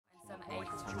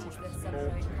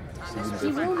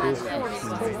Well,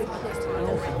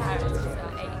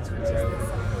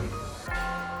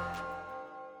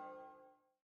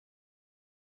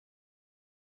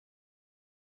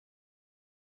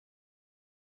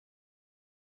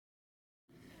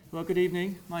 good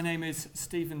evening. My name is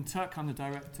Stephen Tuck. I'm the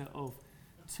director of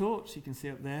Torch. You can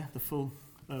see up there the full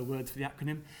words for the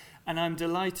acronym. And I'm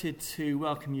delighted to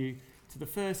welcome you to the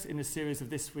first in a series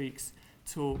of this week's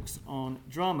talks on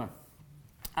drama.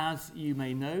 As you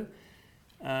may know,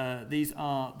 these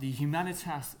are the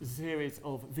Humanitas series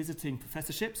of visiting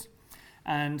professorships.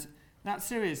 And that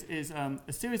series is a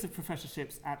series of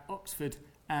professorships at Oxford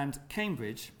and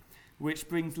Cambridge, which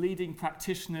brings leading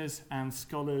practitioners and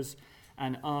scholars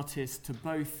and artists to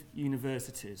both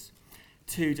universities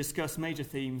to discuss major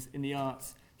themes in the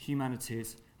arts,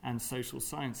 humanities, and social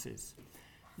sciences.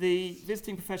 The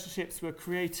visiting professorships were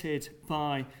created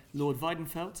by Lord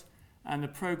Weidenfeld, and the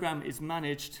programme is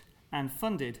managed and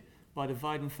funded by the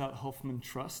Weidenfeld-Hoffmann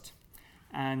Trust,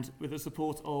 and with the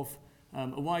support of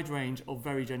a wide range of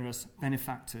very generous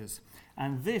benefactors.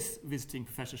 And this visiting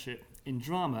professorship in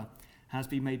drama has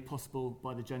been made possible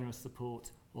by the generous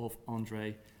support of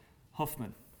André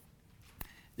Hoffmann.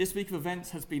 This week of events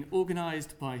has been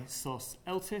organised by Sos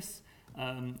Eltis,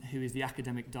 who is the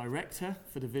academic director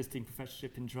for the visiting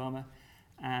professorship in drama,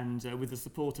 and with the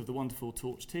support of the wonderful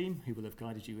Torch team, who will have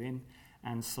guided you in,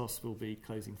 and Sos will be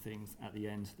closing things at the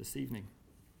end this evening.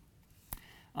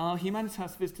 Our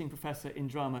Humanitas visiting professor in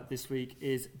drama this week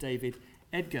is David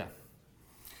Edgar.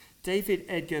 David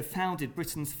Edgar founded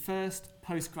Britain's first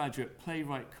postgraduate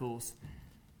playwright course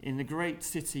in the great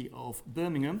city of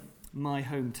Birmingham, my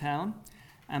hometown,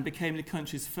 and became the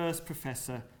country's first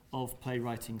professor of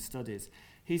playwriting studies.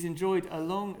 He's enjoyed a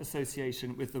long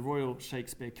association with the Royal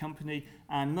Shakespeare Company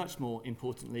and, much more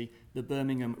importantly, the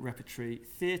Birmingham Repertory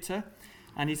Theatre,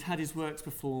 and he's had his works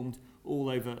performed all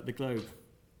over the globe.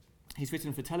 He's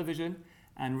written for television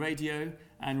and radio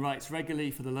and writes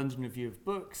regularly for the London Review of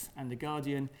Books and The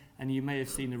Guardian, and you may have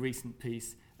seen the recent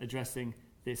piece addressing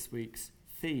this week's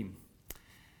theme.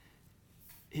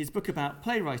 His book about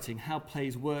playwriting, How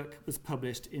Plays Work, was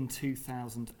published in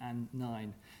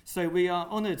 2009. So we are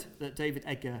honoured that David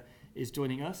Edgar is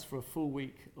joining us for a full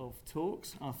week of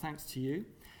talks. Our thanks to you.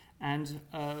 And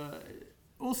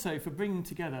also for bringing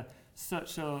together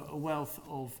such a wealth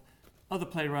of other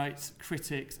playwrights,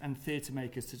 critics and theatre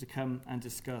makers to come and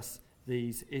discuss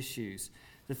these issues.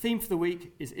 The theme for the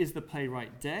week is the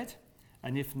playwright dead?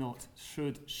 And if not,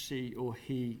 should she or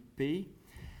he be?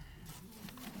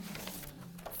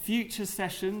 Future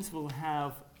sessions will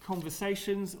have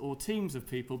conversations or teams of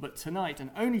people, but tonight,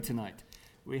 and only tonight,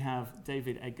 we have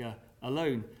David Edgar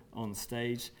alone on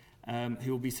stage,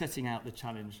 who will be setting out the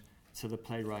challenge to the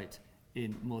playwright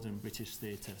in modern British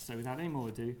theatre. So without any more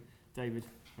ado, David,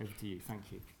 over to you.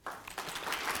 Thank you.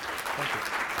 Thank you.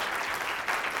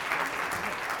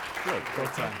 Good.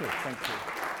 Thank you.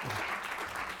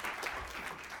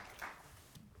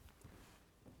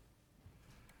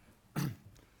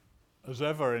 As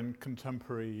ever in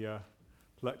contemporary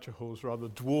lecture halls, rather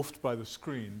dwarfed by the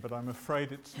screen, but I'm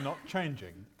afraid it's not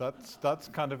changing. That's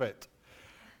kind of it.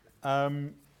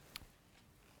 When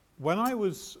I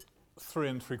was 3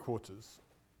 3/4,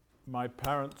 my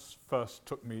parents first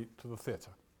took me to the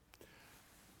theatre.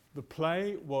 The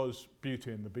play was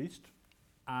Beauty and the Beast,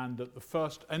 and at the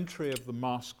first entry of the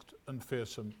masked and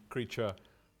fearsome creature,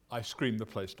 I screamed the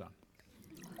place down.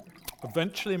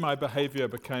 Eventually my behaviour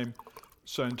became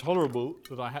so intolerable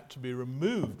that I had to be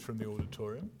removed from the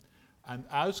auditorium, and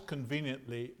as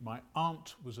conveniently my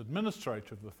aunt was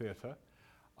administrator of the theatre,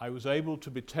 I was able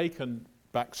to be taken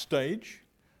backstage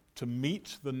to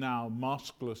meet the now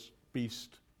maskless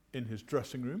beast in his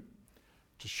dressing room,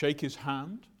 to shake his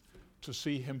hand, to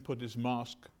see him put his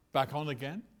mask back on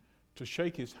again, to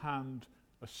shake his hand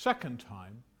a second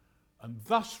time, and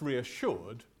thus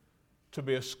reassured to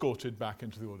be escorted back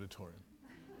into the auditorium.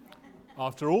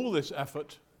 After all this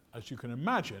effort, as you can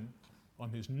imagine, on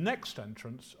his next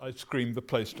entrance, I screamed the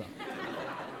place down.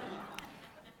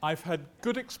 I've had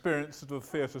good experience at the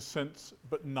theatre since,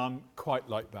 but none quite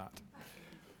like that.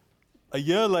 A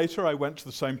year later, I went to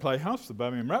the same playhouse, the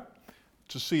Birmingham Rep,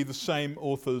 to see the same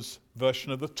author's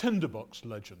version of the Tinderbox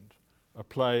Legend, a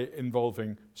play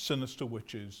involving sinister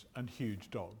witches and huge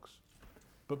dogs.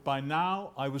 But by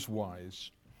now, I was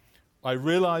wise. I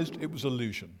realised it was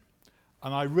illusion.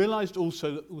 And I realised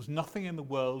also that there was nothing in the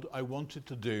world I wanted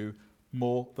to do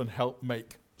more than help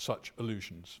make such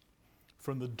illusions.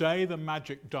 From the day the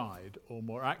magic died, or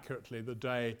more accurately, the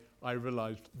day I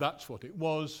realised that's what it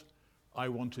was, I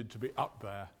wanted to be up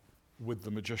there with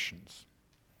the magicians.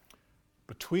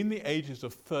 Between the ages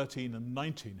of 13 and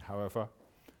 19, however,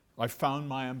 I found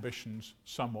my ambitions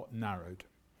somewhat narrowed.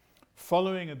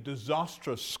 Following a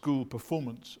disastrous school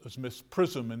performance as Miss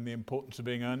Prism in The Importance of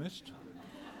Being Earnest,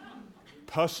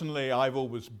 personally, I've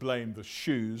always blamed the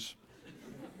shoes.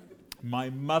 My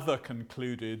mother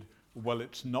concluded, well,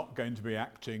 it's not going to be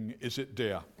acting, is it,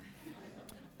 dear?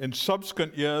 In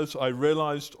subsequent years, I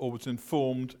realized or was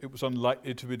informed it was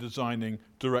unlikely to be designing,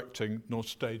 directing, nor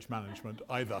stage management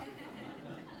either.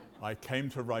 I came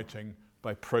to writing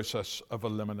by process of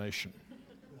elimination.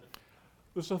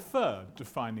 There's a third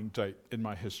defining date in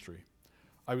my history.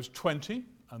 I was 20,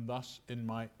 and thus in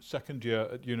my second year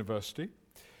at university,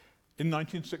 in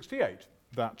 1968,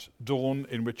 that dawn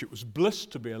in which it was bliss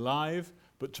to be alive,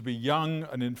 but to be young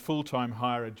and in full-time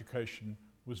higher education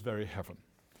was very heaven.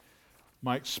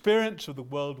 My experience of the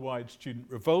worldwide student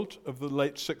revolt of the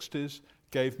late 60s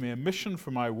gave me a mission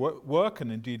for my work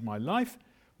and indeed my life,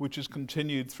 which has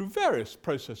continued through various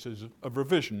processes of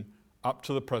revision up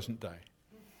to the present day.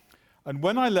 And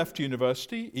when I left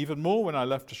university, even more when I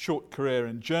left a short career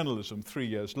in journalism 3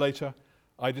 years later,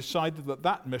 I decided that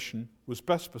that mission was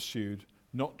best pursued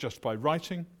not just by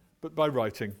writing, but by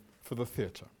writing for the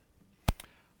theatre.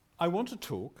 I want to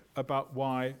talk about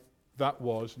why that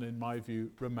was, and in my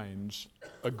view, remains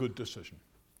a good decision.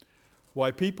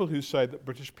 Why people who say that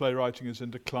British playwriting is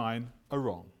in decline are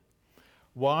wrong.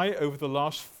 Why, over the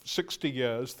last 60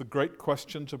 years, the great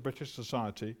questions of British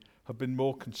society have been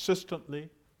more consistently,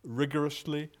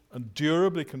 rigorously, and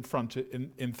durably confronted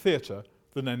in theatre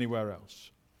than anywhere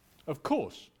else. Of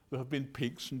course, there have been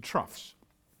peaks and troughs.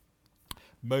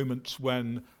 Moments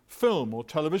when film or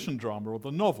television drama or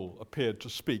the novel appeared to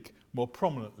speak more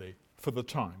prominently for the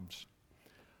times.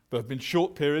 There have been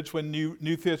short periods when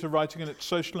new theatre writing and its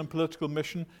social and political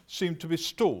mission seemed to be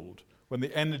stalled, when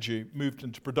the energy moved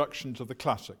into productions of the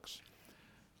classics.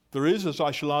 There is, as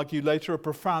I shall argue later, a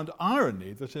profound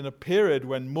irony that in a period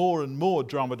when more and more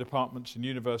drama departments in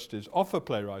universities offer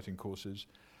playwriting courses,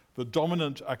 the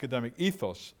dominant academic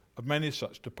ethos of many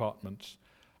such departments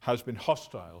has been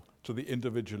hostile to the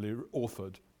individually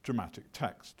authored dramatic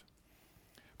text.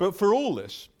 But for all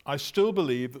this, I still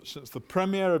believe that since the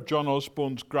premiere of John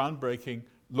Osborne's groundbreaking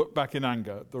Look Back in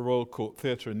Anger at the Royal Court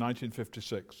Theatre in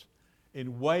 1956,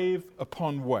 in wave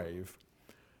upon wave,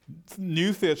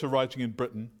 new theatre writing in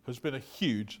Britain has been a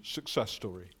huge success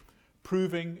story,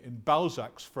 proving, in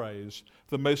Balzac's phrase,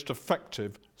 the most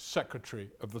effective secretary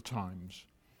of the times.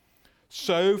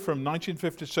 So, from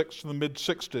 1956 to the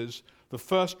mid-60s, the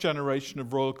first generation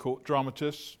of Royal Court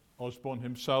dramatists, Osborne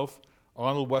himself,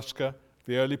 Arnold Wesker,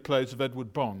 the early plays of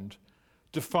Edward Bond,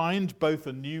 defined both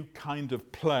a new kind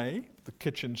of play, the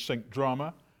kitchen sink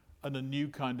drama, and a new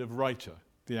kind of writer,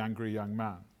 the angry young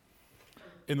man.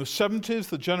 In the 70s,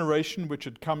 the generation which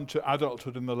had come to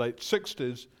adulthood in the late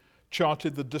 60s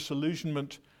charted the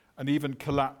disillusionment and even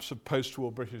collapse of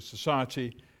post-war British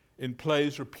society in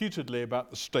plays reputedly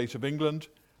about the state of England,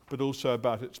 but also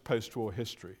about its post-war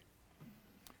history.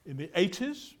 In the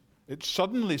 80s, it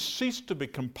suddenly ceased to be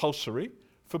compulsory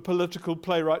for political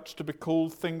playwrights to be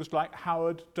called things like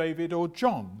Howard, David, or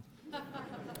John.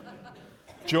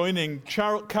 Joining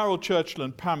Carol Churchill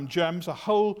and Pam Gems, a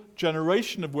whole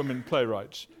generation of women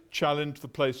playwrights challenged the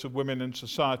place of women in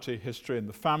society, history, and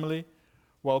the family,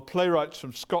 while playwrights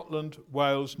from Scotland,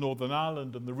 Wales, Northern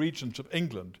Ireland, and the regions of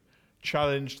England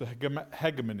challenged the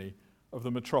hegemony of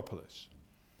the metropolis.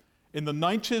 In the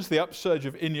 90s, the upsurge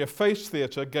of in-your-face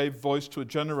theatre gave voice to a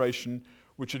generation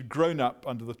which had grown up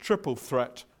under the triple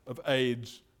threat of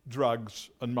AIDS,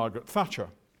 drugs, and Margaret Thatcher.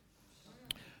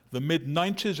 The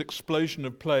mid-90s explosion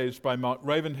of plays by Mark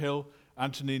Ravenhill,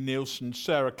 Anthony Neilson,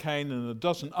 Sarah Kane, and a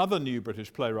dozen other new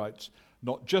British playwrights,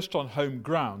 not just on home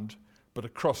ground, but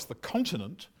across the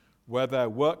continent, where their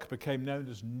work became known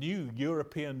as New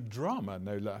European Drama,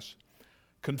 no less,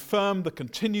 confirmed the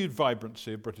continued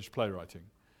vibrancy of British playwriting.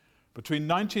 Between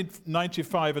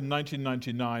 1995 and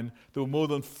 1999, there were more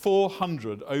than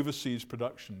 400 overseas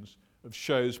productions of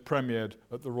shows premiered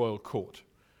at the Royal Court.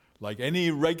 Like any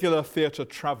regular theatre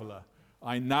traveller,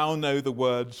 I now know the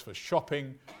words for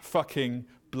shopping, fucking,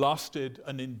 blasted,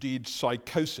 and indeed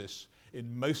psychosis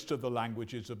in most of the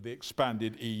languages of the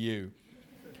expanded EU.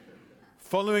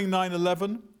 Following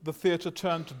 9/11, the theatre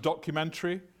turned to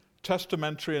documentary,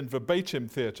 testamentary, and verbatim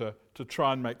theatre to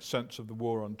try and make sense of the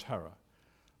war on terror.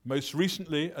 Most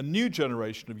recently, a new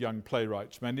generation of young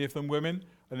playwrights, many of them women,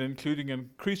 and including an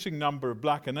increasing number of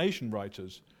black and Asian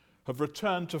writers, have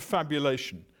returned to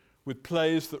fabulation with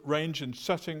plays that range in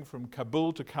setting from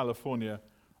Kabul to California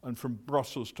and from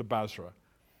Brussels to Basra,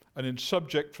 and in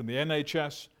subject from the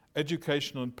NHS,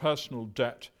 educational and personal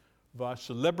debt, via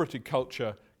celebrity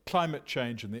culture, climate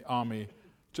change and the army,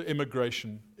 to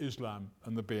immigration, Islam,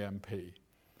 and the BNP.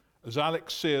 As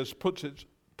Alex Sears puts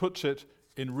it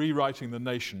in Rewriting the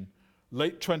Nation,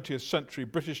 late 20th century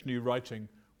British new writing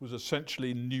was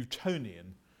essentially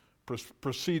Newtonian,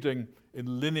 proceeding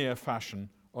in linear fashion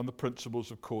on the principles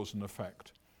of cause and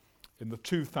effect. In the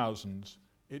 2000s,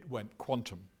 it went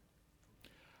quantum.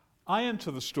 I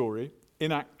enter the story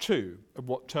in Act 2 of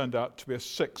what turned out to be a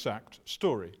 6-act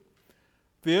story.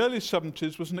 The early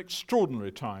 70s was an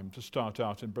extraordinary time to start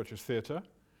out in British theatre,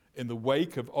 in the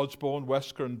wake of Osborne,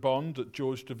 Wesker and Bond at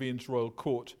George Devine's Royal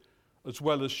Court, as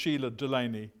well as Sheila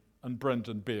Delaney and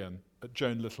Brendan Behan at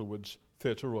Joan Littlewood's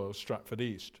Theatre Royal Stratford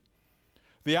East.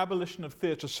 The abolition of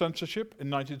theatre censorship in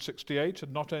 1968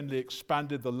 had not only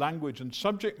expanded the language and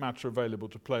subject matter available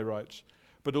to playwrights,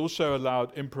 but also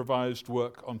allowed improvised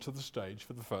work onto the stage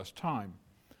for the first time.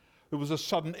 There was a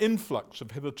sudden influx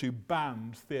of hitherto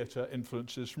banned theatre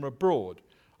influences from abroad.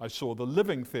 I saw the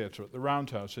Living Theatre at the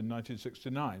Roundhouse in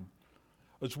 1969,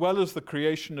 as well as the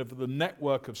creation of the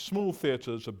network of small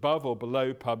theatres above or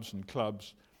below pubs and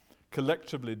clubs,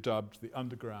 collectively dubbed the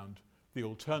underground, the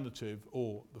alternative,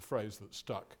 or the phrase that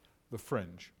stuck, the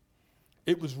fringe.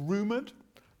 It was rumoured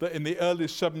that in the early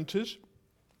 70s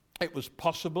it was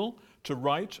possible to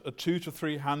write a 2 to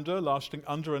 3 hander lasting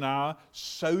under an hour,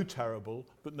 so terrible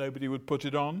that nobody would put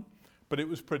it on, but it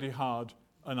was pretty hard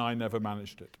and I never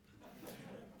managed it.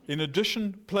 In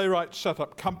addition, playwrights set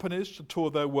up companies to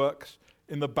tour their works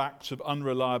in the backs of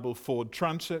unreliable Ford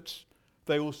Transits.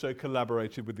 They also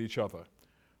collaborated with each other.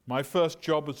 My first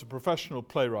job as a professional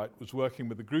playwright was working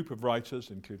with a group of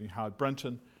writers, including Howard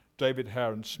Brenton, David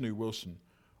Hare and Snoo Wilson,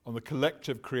 on the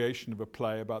collective creation of a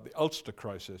play about the Ulster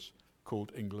crisis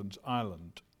called England's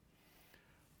Ireland.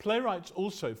 Playwrights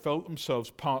also felt themselves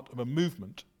part of a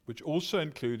movement which also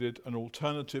included an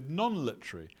alternative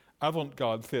non-literary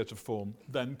avant-garde theatre form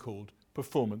then called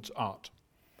performance art.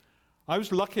 I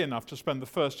was lucky enough to spend the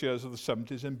first years of the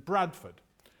 70s in Bradford,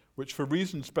 which for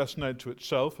reasons best known to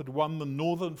itself had won the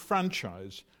Northern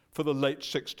franchise for the late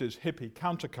 60s hippie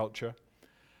counterculture,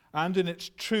 and in its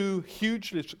two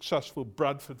hugely successful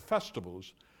Bradford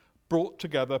festivals brought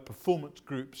together performance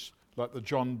groups like the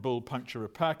John Bull Puncture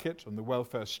Repair Kit and the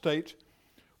Welfare State,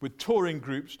 with touring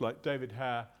groups like David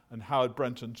Hare and Howard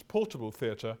Brenton's Portable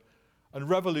Theatre, and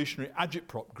revolutionary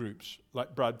agitprop groups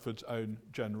like Bradford's own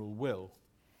General Will.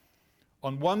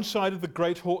 On one side of the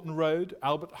Great Horton Road,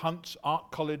 Albert Hunt's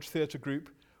Art College Theatre Group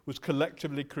was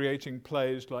collectively creating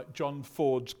plays like John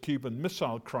Ford's Cuban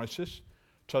Missile Crisis,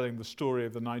 telling the story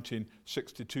of the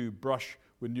 1962 brush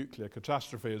with nuclear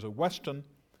catastrophe as a Western,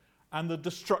 and The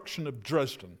Destruction of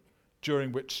Dresden,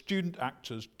 during which student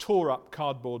actors tore up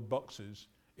cardboard boxes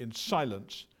in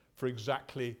silence for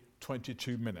exactly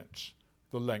 22 minutes,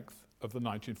 the length of the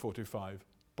 1945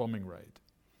 bombing raid.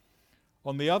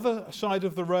 On the other side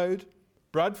of the road,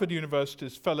 Bradford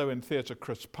University's fellow in theatre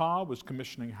Chris Parr was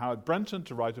commissioning Howard Brenton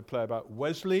to write a play about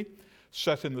Wesley,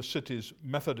 set in the city's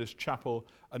Methodist chapel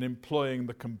and employing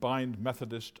the combined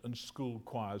Methodist and school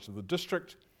choirs of the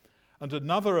district, and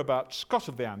another about Scott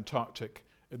of the Antarctic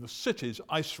in the city's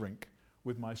ice rink,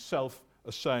 with myself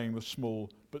essaying the small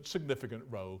but significant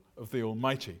role of the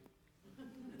Almighty.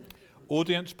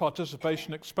 Audience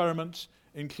participation experiments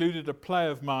included a play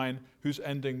of mine whose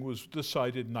ending was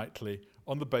decided nightly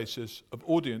on the basis of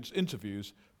audience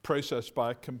interviews processed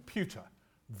by a computer,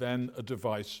 then a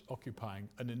device occupying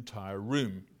an entire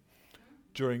room.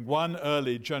 During one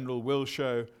early General Will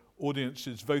show,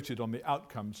 audiences voted on the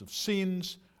outcomes of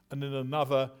scenes, and in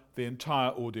another, the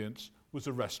entire audience was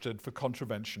arrested for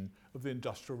contravention of the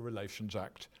Industrial Relations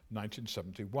Act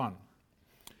 1971.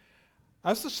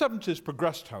 As the 70s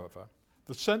progressed, however,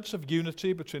 the sense of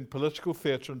unity between political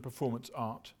theatre and performance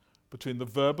art, between the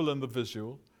verbal and the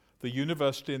visual, the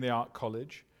university and the art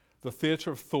college, the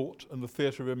theatre of thought and the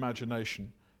theatre of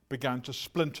imagination, began to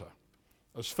splinter,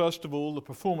 as first of all the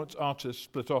performance artists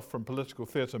split off from political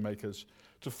theatre makers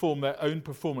to form their own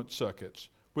performance circuits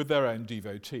with their own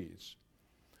devotees.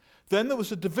 Then there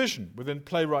was a division within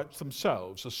playwrights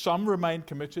themselves, as some remained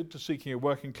committed to seeking a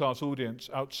working-class audience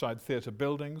outside theatre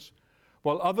buildings,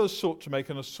 while others sought to make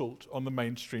an assault on the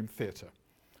mainstream theatre,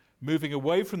 moving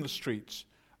away from the streets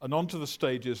and onto the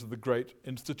stages of the great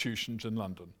institutions in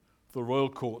London, the Royal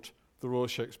Court, the Royal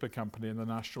Shakespeare Company and the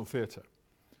National Theatre.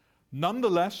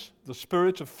 Nonetheless, the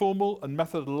spirit of formal and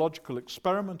methodological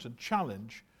experiment and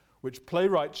challenge, which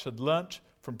playwrights had learnt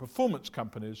from performance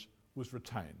companies, was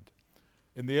retained.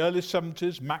 In the early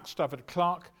 70s, Max Stafford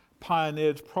Clark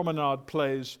pioneered promenade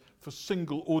plays for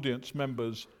single audience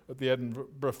members at the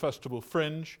Edinburgh Festival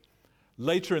Fringe.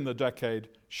 Later in the decade,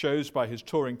 shows by his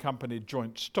touring company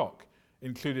Joint Stock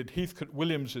included Heathcote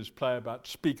Williams's play about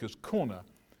Speaker's Corner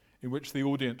in which the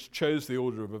audience chose the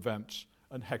order of events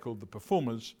and heckled the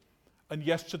performers, and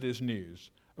Yesterday's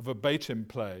News, a verbatim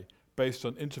play based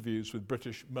on interviews with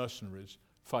British mercenaries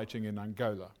fighting in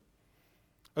Angola.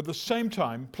 At the same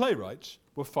time, playwrights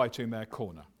were fighting their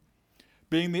corner.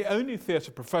 Being the only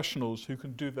theatre professionals who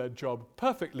can do their job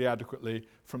perfectly adequately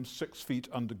from 6 feet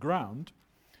underground,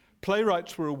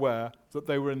 playwrights were aware that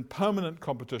they were in permanent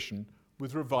competition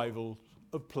with revivals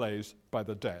of plays by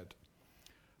the dead.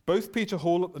 Both Peter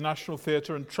Hall at the National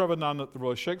Theatre and Trevor Nunn at the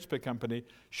Royal Shakespeare Company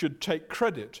should take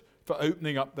credit for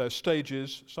opening up their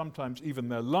stages, sometimes even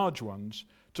their large ones,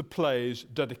 to plays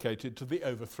dedicated to the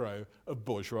overthrow of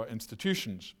bourgeois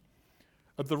institutions.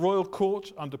 At the Royal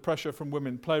Court, under pressure from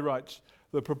women playwrights,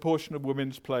 the proportion of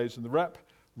women's plays in the Rep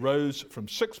rose from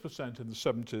 6% in the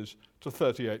 70s to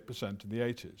 38% in the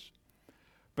 80s.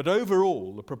 But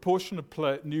overall, the proportion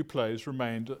of new plays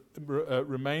remained in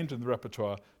the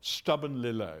repertoire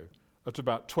stubbornly low, at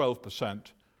about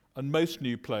 12%, and most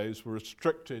new plays were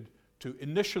restricted to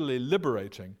initially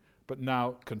liberating, but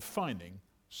now confining,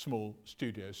 small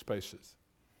studio spaces.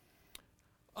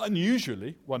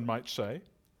 Unusually, one might say,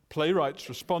 playwrights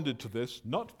responded to this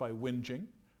not by whinging,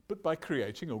 but by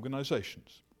creating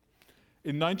organisations.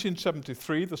 In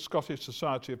 1973, the Scottish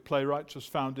Society of Playwrights was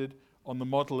founded on the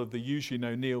model of the Eugene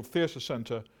O'Neill Theatre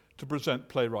Centre to present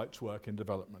playwrights' work in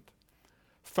development.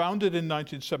 Founded in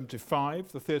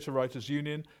 1975, the Theatre Writers'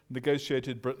 Union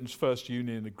negotiated Britain's first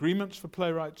union agreements for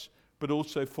playwrights, but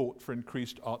also fought for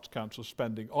increased Arts Council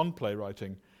spending on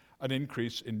playwriting, an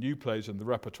increase in new plays in the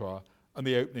repertoire, and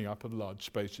the opening up of large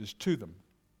spaces to them.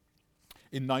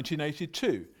 In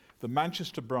 1982, the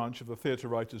Manchester branch of the Theatre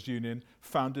Writers' Union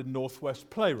founded Northwest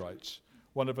Playwrights,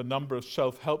 one of a number of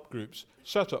self-help groups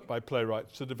set up by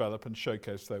playwrights to develop and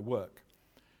showcase their work.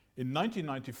 In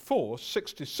 1994,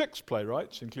 66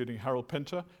 playwrights, including Harold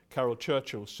Pinter, Carol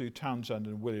Churchill, Sue Townsend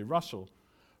and Willie Russell,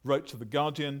 wrote to The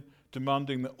Guardian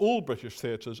demanding that all British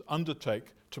theatres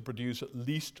undertake to produce at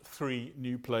least 3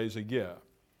 new plays a year,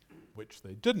 which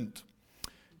they didn't.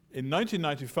 In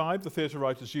 1995, the Theatre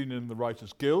Writers' Union and the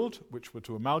Writers' Guild, which were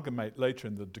to amalgamate later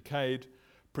in the decade,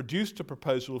 produced a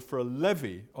proposal for a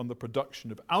levy on the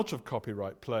production of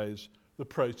out-of-copyright plays, the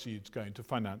proceeds going to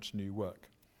finance new work.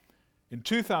 In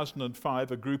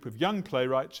 2005, a group of young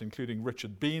playwrights, including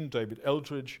Richard Bean, David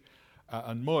Eldridge,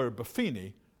 and Moira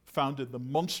Buffini, founded the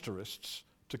Monsterists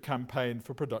to campaign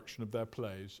for production of their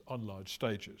plays on large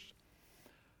stages.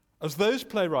 As those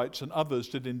playwrights and others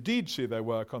did indeed see their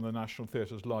work on the National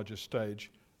Theatre's largest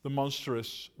stage, the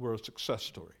Monsterists were a success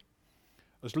story.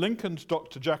 As Lincoln's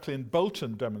Dr. Jacqueline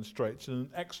Bolton demonstrates in an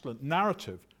excellent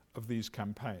narrative of these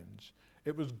campaigns,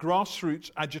 it was grassroots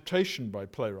agitation by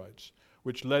playwrights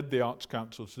which led the Arts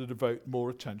Council to devote more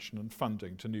attention and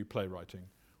funding to new playwriting,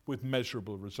 with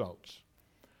measurable results.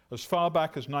 As far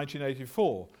back as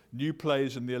 1984, new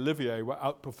plays in the Olivier were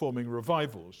outperforming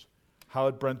revivals.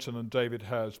 Howard Brenton and David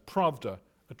Hare's Pravda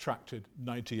attracted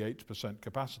 98%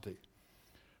 capacity.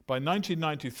 By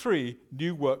 1993,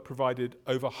 new work provided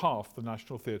over half the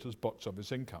National Theatre's box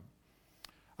office income.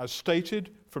 As stated,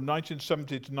 from 1970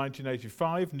 to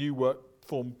 1985, new work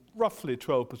formed roughly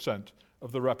 12%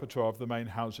 of the repertoire of the main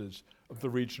houses of the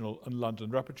regional and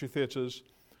London repertory theatres,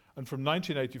 and from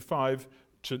 1985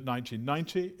 to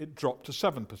 1990, it dropped to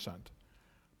 7%.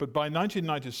 But by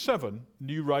 1997,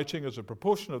 new writing as a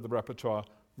proportion of the repertoire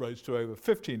rose to over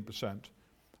 15%,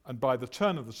 and by the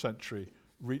turn of the century,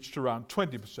 reached around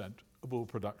 20% of all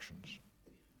productions.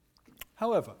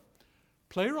 However,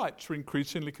 playwrights were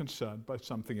increasingly concerned by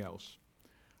something else.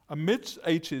 A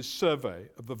mid-80s survey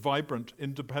of the vibrant,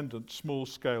 independent,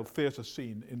 small-scale theatre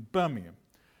scene in Birmingham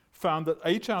found that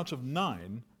 8 out of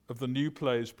 9 of the new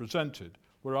plays presented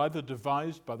were either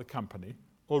devised by the company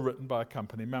or written by a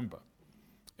company member.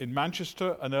 In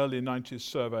Manchester, an early 90s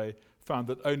survey found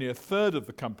that only a third of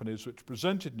the companies which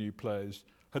presented new plays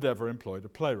had ever employed a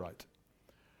playwright.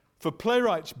 For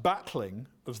playwrights battling,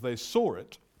 as they saw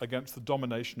it, against the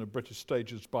domination of British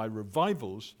stages by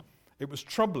revivals, it was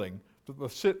troubling that the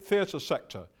theatre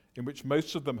sector, in which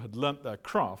most of them had learnt their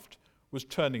craft, was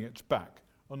turning its back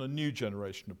on a new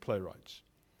generation of playwrights.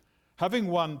 Having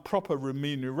won proper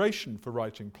remuneration for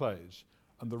writing plays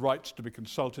and the rights to be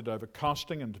consulted over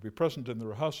casting and to be present in the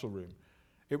rehearsal room,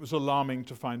 it was alarming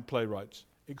to find playwrights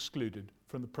excluded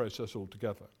from the process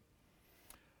altogether.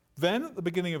 Then, at the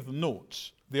beginning of the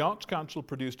noughts, the Arts Council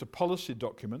produced a policy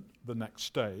document, The Next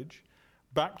Stage,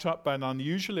 backed up by an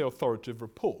unusually authoritative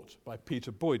report by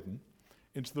Peter Boyden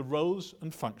into the roles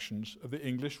and functions of the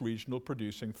English regional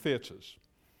producing theatres.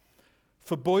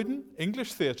 For Boyden,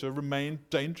 English theatre remained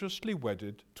dangerously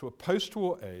wedded to a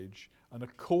post-war age and a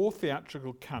core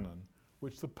theatrical canon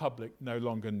which the public no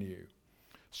longer knew,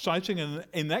 citing an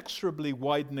inexorably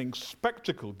widening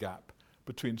spectacle gap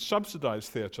between subsidised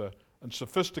theatre and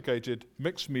sophisticated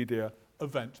mixed-media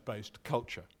event-based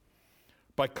culture,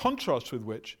 by contrast with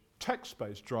which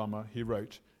text-based drama, he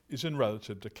wrote, is in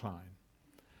relative decline.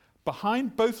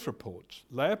 Behind both reports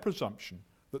lay a presumption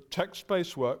that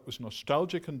text-based work was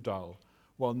nostalgic and dull,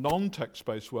 while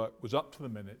non-text-based work was up to the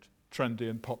minute, trendy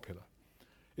and popular.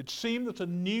 It seemed that a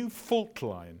new fault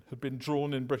line had been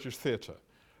drawn in British theatre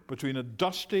between a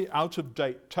dusty,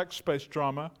 out-of-date text-based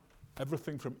drama,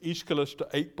 everything from Aeschylus to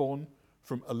Eightborn,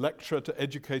 from Electra to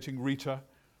Educating Rita,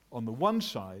 on the one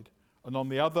side, and on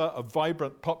the other, a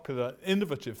vibrant, popular,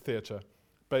 innovative theatre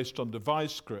based on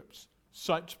devised scripts,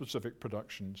 site-specific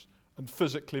productions, and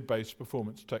physically based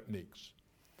performance techniques.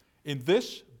 In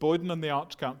this, Boyden and the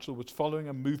Arts Council was following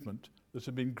a movement that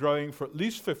had been growing for at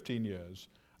least 15 years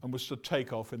and was to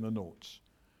take off in the noughts.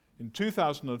 In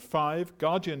 2005,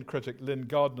 Guardian critic Lynn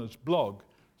Gardner's blog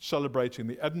celebrating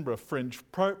the Edinburgh Fringe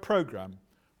programme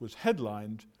was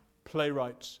headlined,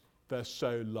 "Playwrights, They're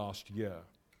So Last Year."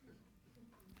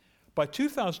 By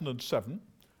 2007,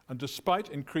 and despite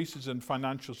increases in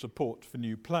financial support for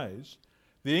new plays,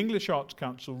 the English Arts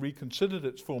Council reconsidered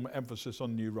its former emphasis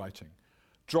on new writing,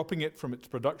 dropping it from its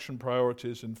production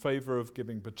priorities in favour of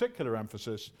giving particular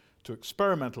emphasis to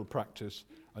experimental practice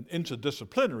and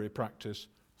interdisciplinary practice,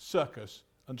 circus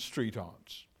and street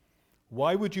arts.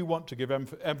 Why would you want to give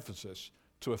emphasis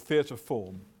to a theatre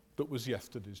form that was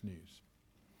yesterday's news?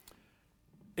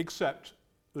 Except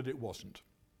that it wasn't.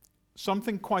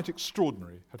 Something quite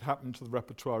extraordinary had happened to the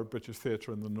repertoire of British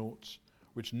theatre in the noughts,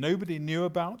 which nobody knew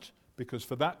about because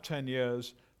for that 10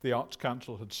 years the Arts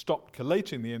Council had stopped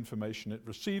collating the information it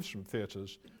receives from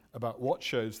theatres about what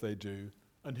shows they do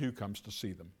and who comes to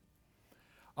see them.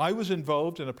 I was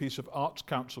involved in a piece of Arts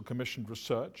Council commissioned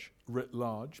research, writ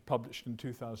large, published in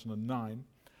 2009,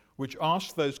 which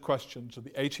asked those questions of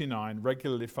the 89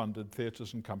 regularly funded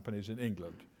theatres and companies in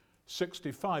England,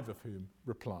 65 of whom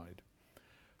replied.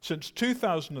 Since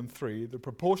 2003, the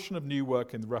proportion of new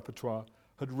work in the repertoire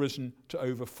had risen to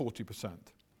over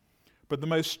 40%. But the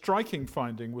most striking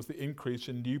finding was the increase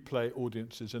in new play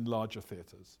audiences in larger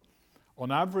theatres. On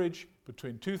average,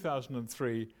 between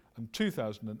 2003 and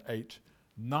 2008,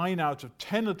 9 out of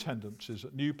 10 attendances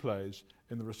at new plays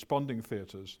in the responding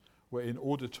theatres were in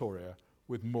auditoria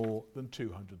with more than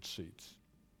 200 seats.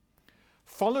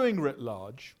 Following writ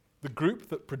large, the group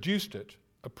that produced it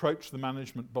approached the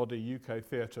management body UK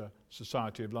Theatre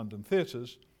Society of London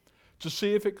Theatres to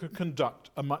see if it could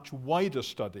conduct a much wider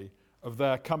study of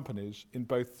their companies in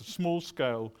both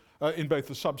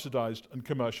the subsidised and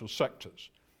commercial sectors,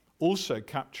 also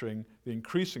capturing the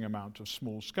increasing amount of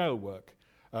small-scale work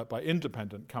by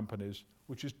independent companies,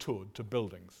 which is toured to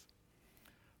buildings.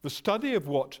 The study of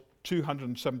what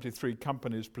 273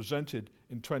 companies presented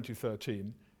in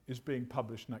 2013 is being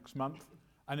published next month,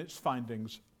 and its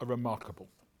findings are remarkable.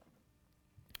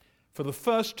 For the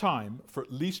first time for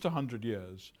at least 100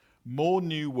 years, more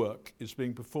new work is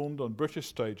being performed on British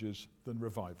stages than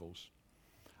revivals.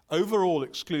 Overall,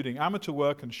 excluding amateur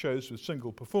work and shows with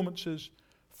single performances,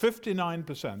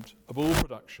 59% of all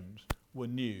productions were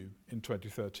new in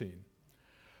 2013.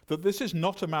 That this is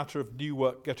not a matter of new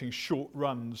work getting short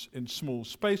runs in small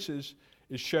spaces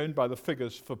is shown by the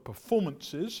figures for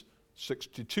performances,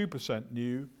 62%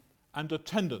 new, and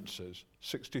attendances,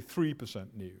 63%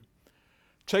 new.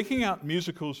 Taking out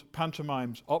musicals,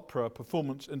 pantomimes, opera,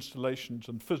 performance installations,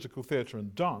 and physical theatre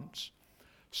and dance,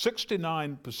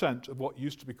 69% of what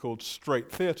used to be called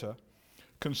straight theatre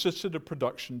consisted of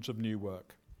productions of new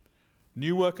work.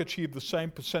 New work achieved the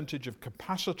same percentage of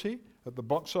capacity at the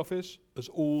box office as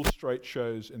all straight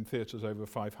shows in theatres over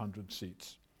 500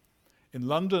 seats. In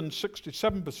London,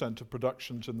 67% of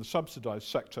productions in the subsidised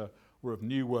sector were of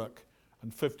new work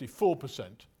and 54%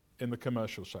 in the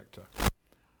commercial sector.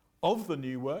 Of the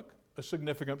new work, a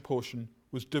significant portion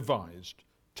was devised.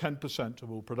 10%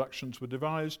 of all productions were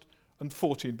devised and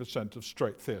 14% of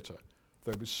straight theatre,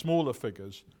 though with smaller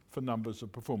figures for numbers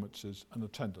of performances and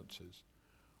attendances.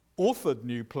 Authored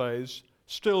new plays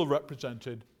still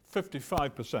represented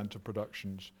 55% of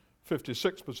productions,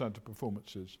 56% of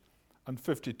performances, and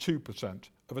 52%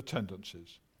 of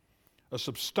attendances. A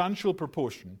substantial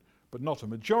proportion, but not a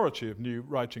majority of new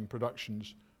writing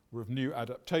productions, were of new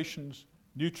adaptations,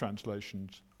 new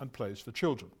translations, and plays for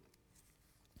children.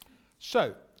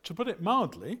 So, to put it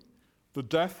mildly, the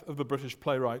death of the British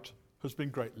playwright has been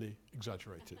greatly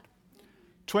exaggerated.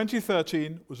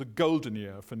 2013 was a golden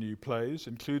year for new plays,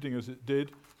 including, as it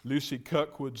did, Lucy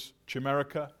Kirkwood's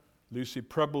Chimerica, Lucy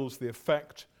Preble's The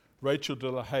Effect, Rachel de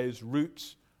la Haye's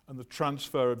Roots, and the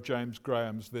transfer of James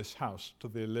Graham's This House to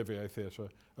the Olivier Theatre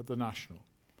at the National.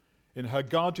 In her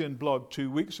Guardian blog 2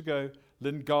 weeks ago,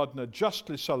 Lynn Gardner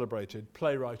justly celebrated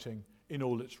playwriting in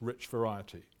all its rich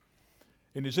variety.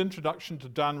 In his introduction to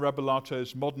Dan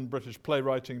Rebellato's Modern British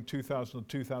Playwriting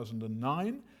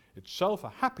 2000-2009, itself a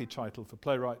happy title for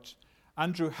playwrights,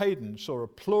 Andrew Hayden saw a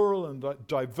plural and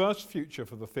diverse future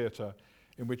for the theatre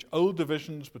in which old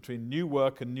divisions between new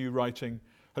work and new writing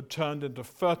had turned into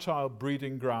fertile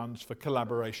breeding grounds for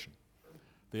collaboration.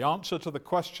 The answer to the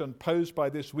question posed by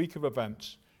this week of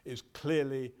events is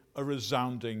clearly a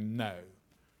resounding no.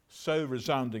 So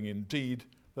resounding indeed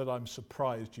that I'm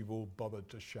surprised you've all bothered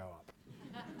to show up.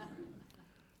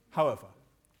 However,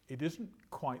 it isn't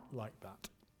quite like that.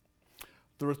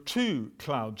 There are two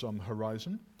clouds on the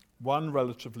horizon, one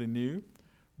relatively new,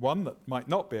 one that might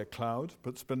not be a cloud,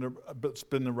 but's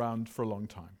been around for a long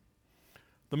time.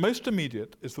 The most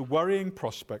immediate is the worrying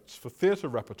prospects for theatre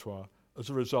repertoire as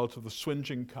a result of the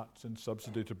swingeing cuts in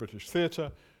subsidy to British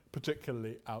theatre,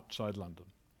 particularly outside London.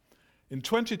 In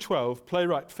 2012,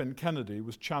 playwright Finn Kennedy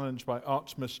was challenged by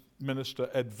Arts Minister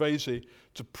Ed Vaizey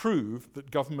to prove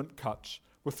that government cuts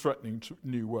were threatening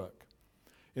new work.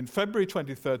 In February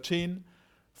 2013,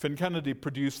 Finn Kennedy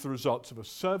produced the results of a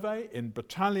survey in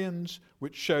battalions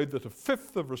which showed that a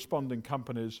fifth of responding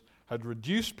companies had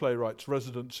reduced playwrights'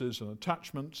 residencies and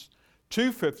attachments,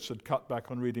 2/5 had cut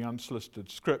back on reading unsolicited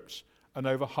scripts, and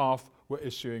over half were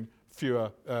issuing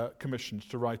fewer commissions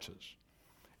to writers.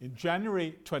 In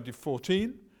January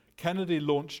 2014, Kennedy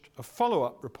launched a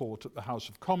follow-up report at the House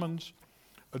of Commons,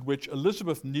 at which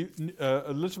Elizabeth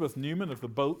Newman of the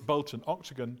Bolton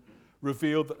Octagon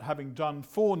revealed that having done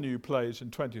 4 new plays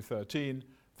in 2013,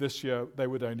 this year they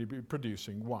would only be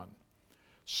producing 1.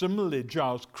 Similarly,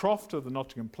 Giles Croft of the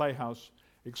Nottingham Playhouse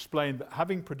explained that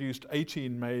having produced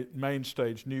 18 main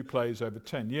stage new plays over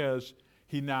 10 years,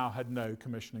 he now had no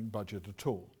commissioning budget at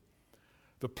all.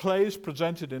 The plays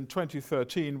presented in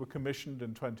 2013 were commissioned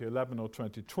in 2011 or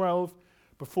 2012,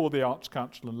 before the Arts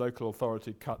Council and local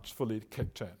authority cuts fully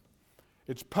kicked in.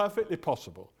 It's perfectly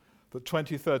possible that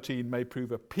 2013 may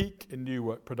prove a peak in new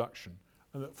work production,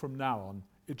 and that from now on,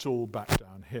 it's all back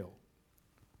downhill.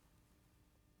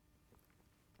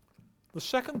 The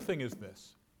second thing is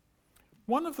this.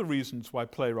 One of the reasons why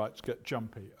playwrights get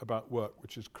jumpy about work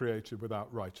which is created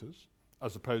without writers,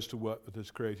 as opposed to work that is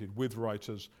created with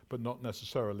writers but not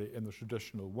necessarily in the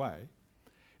traditional way,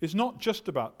 is not just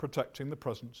about protecting the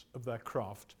presence of their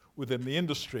craft within the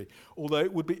industry, although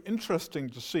it would be interesting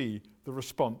to see the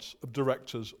response of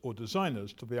directors or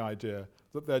designers to the idea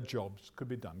that their jobs could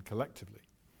be done collectively.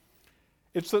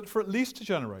 It's that for at least a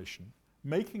generation,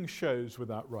 making shows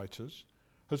without writers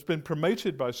has been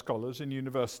promoted by scholars in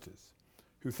universities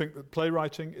who think that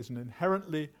playwriting is an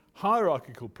inherently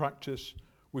hierarchical practice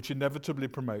which inevitably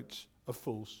promotes a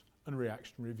false and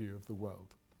reactionary view of the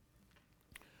world.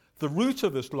 The root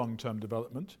of this long-term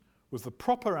development was the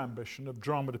proper ambition of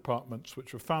drama departments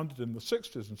which were founded in the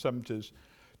 60s and 70s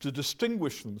to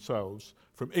distinguish themselves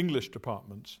from English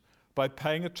departments by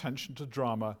paying attention to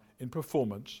drama in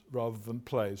performance rather than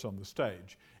plays on the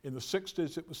stage. In the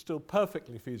 60s, it was still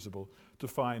perfectly feasible to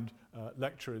find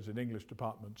lecturers in English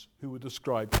departments who would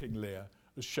describe King Lear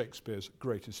as Shakespeare's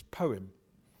greatest poem.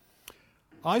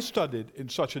 I studied in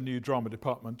such a new drama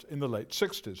department in the late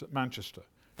 60s at Manchester,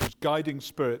 whose guiding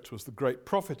spirit was the great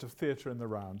prophet of theatre in the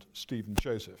round, Stephen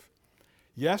Joseph.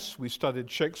 Yes, we studied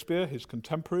Shakespeare, his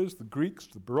contemporaries, the Greeks,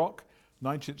 the Baroque,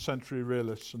 19th century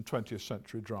realists and 20th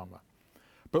century drama.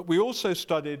 But we also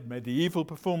studied medieval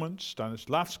performance,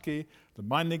 Stanislavski, the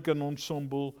Meiningen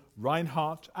Ensemble,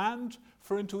 Reinhardt, and,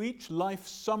 for into each life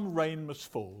some rain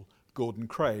must fall, Gordon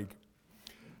Craig.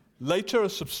 Later, a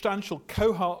substantial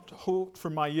cohort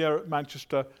from my year at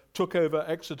Manchester took over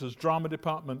Exeter's drama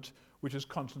department, which has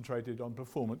concentrated on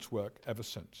performance work ever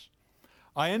since.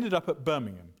 I ended up at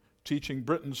Birmingham, teaching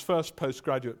Britain's first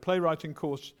postgraduate playwriting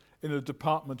course in a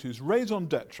department whose raison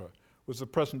d'etre was the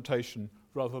presentation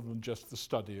rather than just the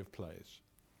study of plays.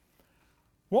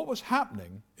 What was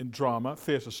happening in drama,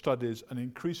 theatre studies, and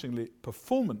increasingly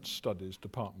performance studies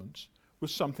departments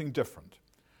was something different.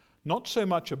 Not so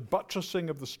much a buttressing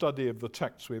of the study of the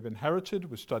texts we have inherited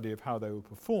with study of how they were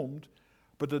performed,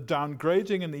 but a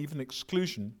downgrading and even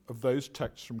exclusion of those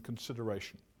texts from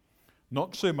consideration.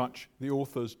 Not so much the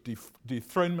author's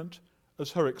dethronement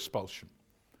as her expulsion.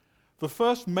 The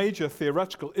first major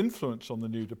theoretical influence on the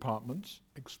new departments,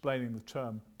 explaining the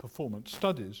term performance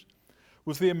studies,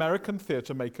 was the American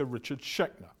theatre maker Richard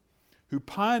Schechner, who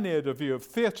pioneered a view of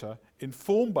theatre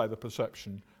informed by the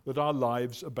perception that our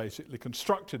lives are basically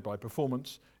constructed by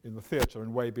performance in the theatre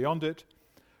and way beyond it,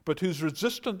 but whose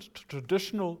resistance to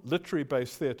traditional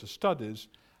literary-based theatre studies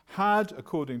had,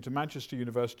 according to Manchester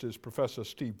University's Professor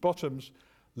Steve Bottoms,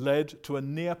 led to a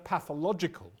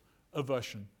near-pathological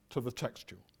aversion to the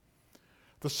textual.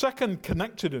 The second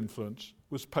connected influence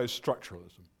was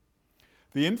post-structuralism.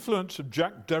 The influence of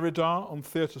Jacques Derrida on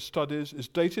theatre studies is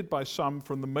dated by some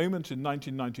from the moment in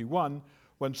 1991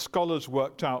 when scholars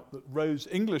worked out that Rose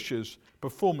English's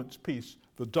performance piece,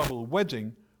 The Double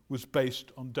Wedding, was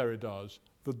based on Derrida's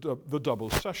The Double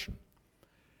Session.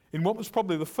 In what was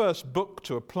probably the first book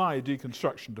to apply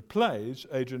deconstruction to plays,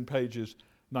 Adrian Page's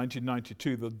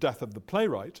 1992 The Death of the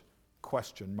Playwright,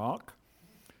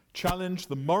 challenged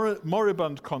the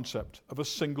moribund concept of a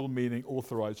single meaning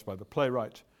authorized by the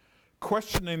playwright,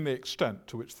 questioning the extent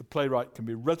to which the playwright can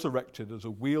be resurrected as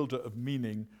a wielder of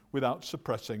meaning without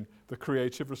suppressing the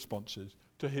creative responses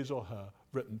to his or her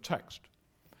written text.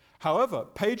 However,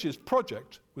 Page's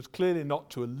project was clearly not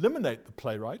to eliminate the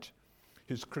playwright.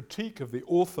 His critique of the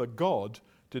author God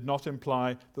did not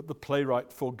imply that the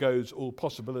playwright forgoes all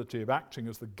possibility of acting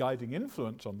as the guiding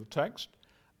influence on the text,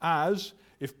 as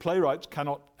if playwrights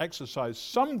cannot exercise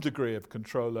some degree of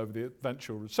control over the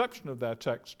eventual reception of their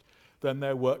text, then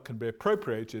their work can be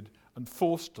appropriated and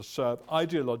forced to serve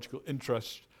ideological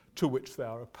interests to which they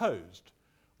are opposed,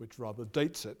 which rather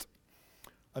dates it.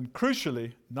 And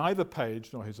crucially, neither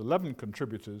Page nor his 11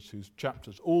 contributors, whose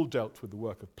chapters all dealt with the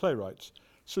work of playwrights,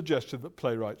 suggested that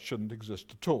playwrights shouldn't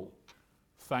exist at all.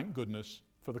 Thank goodness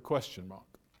for the question mark.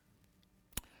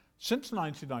 Since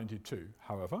 1992,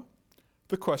 however,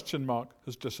 the question mark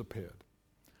has disappeared.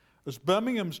 As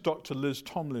Birmingham's Dr. Liz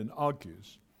Tomlin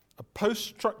argues, a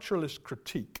post-structuralist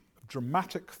critique of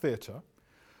dramatic theatre,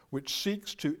 which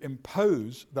seeks to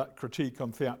impose that critique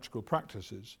on theatrical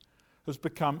practices, has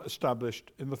become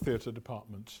established in the theatre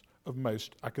departments of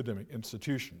most academic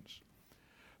institutions.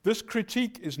 This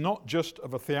critique is not just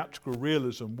of a theatrical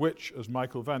realism which, as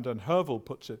Michael van den Heuvel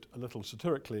puts it a little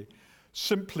satirically,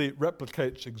 simply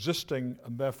replicates existing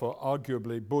and therefore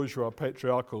arguably bourgeois,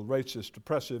 patriarchal, racist,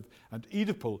 oppressive and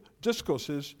Oedipal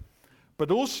discourses,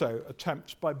 but also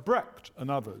attempts by Brecht and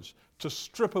others to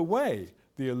strip away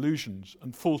the illusions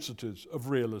and falsities of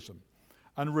realism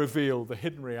and reveal the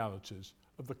hidden realities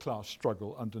of the class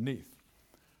struggle underneath.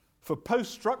 For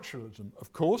post-structuralism,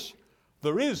 of course,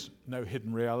 there is no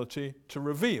hidden reality to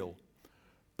reveal.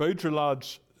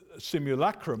 Baudrillard's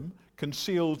simulacrum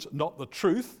conceals not the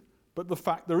truth, but the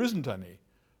fact there isn't any,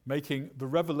 making the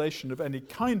revelation of any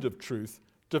kind of truth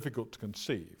difficult to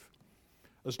conceive.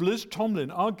 As Liz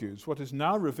Tomlin argues, what is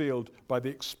now revealed by the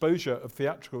exposure of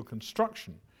theatrical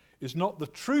construction is not the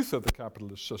truth of the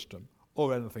capitalist system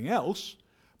or anything else,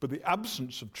 but the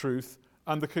absence of truth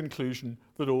and the conclusion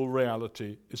that all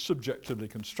reality is subjectively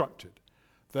constructed,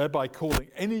 thereby calling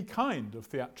any kind of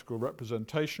theatrical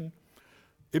representation,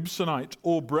 Ibsenite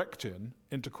or Brechtian,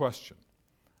 into question.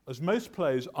 As most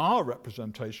plays are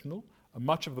representational, and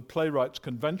much of the playwright's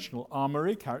conventional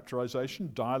armory,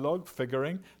 characterization, dialogue,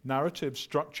 figuring, narrative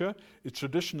structure is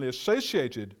traditionally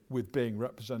associated with being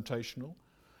representational,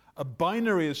 a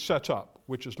binary is set up,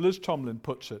 which, as Liz Tomlin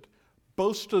puts it,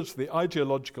 bolsters the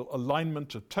ideological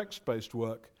alignment of text-based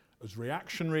work as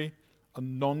reactionary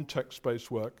and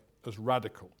non-text-based work as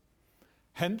radical.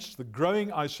 Hence, the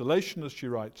growing isolation, as she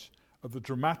writes, of the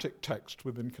dramatic text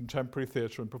within contemporary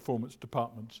theatre and performance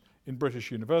departments in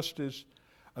British universities,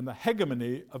 and the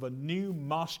hegemony of a new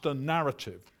master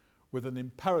narrative with an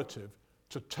imperative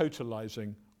to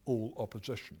totalizing all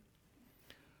opposition.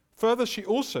 Further, she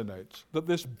also notes that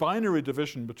this binary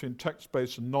division between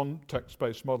text-based and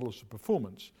non-text-based models of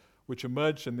performance, which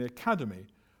emerged in the academy,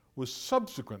 was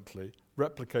subsequently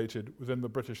replicated within the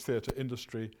British theatre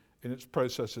industry in its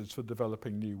processes for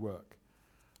developing new work.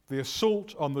 The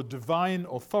assault on the divine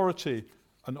authority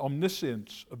and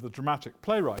omniscience of the dramatic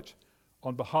playwright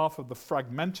on behalf of the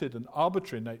fragmented and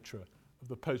arbitrary nature of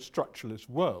the post-structuralist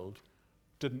world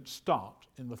didn't start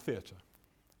in the theatre.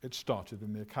 It started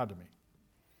in the academy.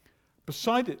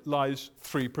 Beside it lies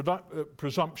three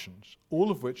presumptions,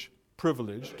 all of which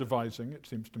privilege devising, it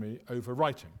seems to me,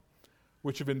 overwriting,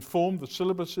 which have informed the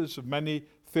syllabuses of many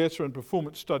theatre and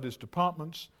performance studies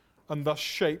departments and thus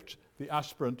shaped the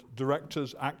aspirant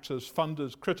directors, actors,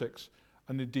 funders, critics,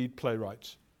 and indeed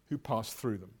playwrights who pass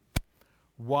through them.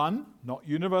 One, not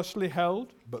universally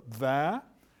held, but there,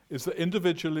 is that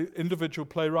individual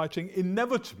playwriting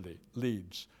inevitably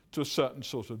leads to a certain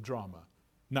sort of drama,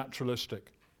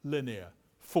 naturalistic, linear,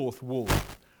 fourth wall,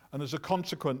 and as a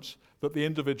consequence that the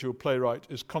individual playwright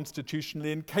is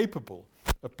constitutionally incapable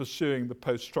of pursuing the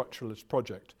post-structuralist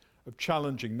project of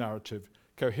challenging narrative,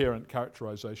 coherent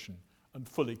characterization, and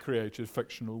fully created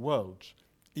fictional worlds,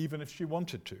 even if she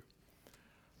wanted to.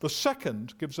 The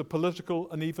second gives a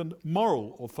political and even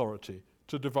moral authority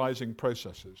to devising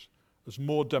processes as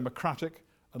more democratic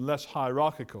and less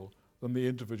hierarchical than the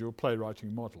individual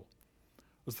playwriting model.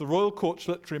 As the Royal Court's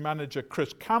literary manager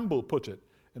Chris Campbell put it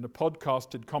in a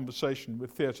podcasted conversation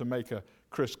with theatre maker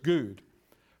Chris Goode,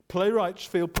 playwrights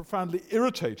feel profoundly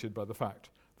irritated by the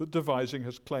fact that devising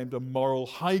has claimed a moral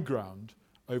high ground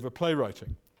over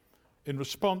playwriting. In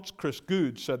response, Chris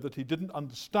Goode said that he didn't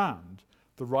understand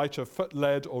the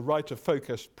writer-led or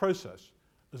writer-focused process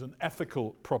as an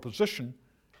ethical proposition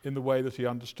in the way that he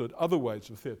understood other ways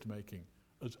of theatre making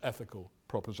as ethical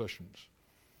propositions.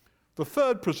 The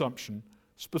third presumption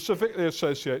specifically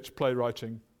associates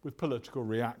playwriting with political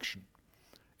reaction.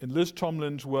 In Liz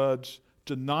Tomlin's words,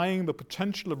 denying the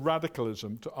potential of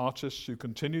radicalism to artists who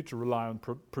continue to rely on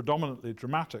predominantly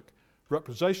dramatic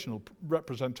representational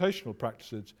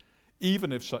practices,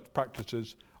 even if such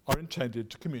practices are intended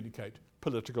to communicate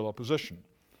political opposition,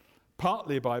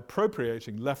 partly by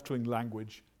appropriating left-wing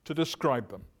language to describe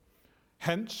them.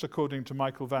 Hence, according to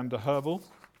Michael van der Hervel,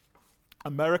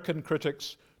 American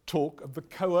critics talk of the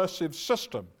coercive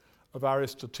system of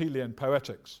Aristotelian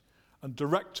poetics and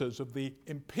directors of the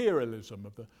imperialism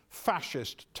of the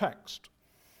fascist text.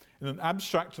 In an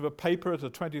abstract of a paper at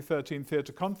a 2013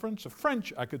 theatre conference, a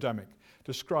French academic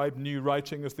described new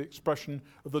writing as the expression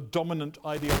of the dominant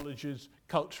ideology's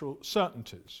cultural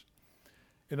certainties.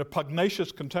 In a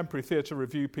pugnacious contemporary theatre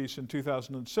review piece in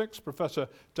 2006, Professor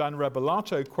Dan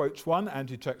Rebellato quotes one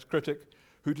anti-text critic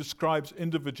who describes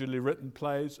individually written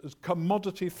plays as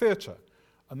commodity theatre,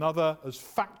 another as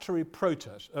factory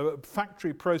processed,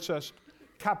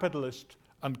 capitalist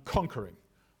and conquering,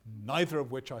 neither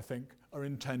of which I think are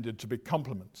intended to be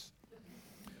compliments.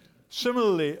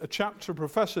 Similarly, a chapter of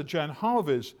Professor Jen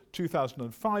Harvey's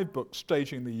 2005 book,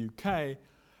 Staging the UK,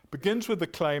 begins with the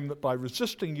claim that by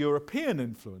resisting European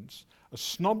influence, a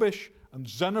snobbish and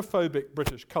xenophobic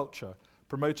British culture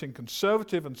promoting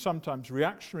conservative and sometimes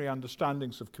reactionary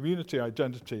understandings of community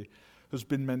identity has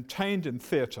been maintained in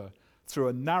theatre through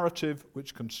a narrative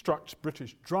which constructs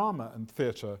British drama and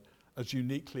theatre as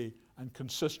uniquely and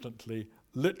consistently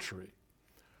literary.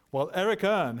 While Eric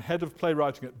Erne, head of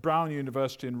playwriting at Brown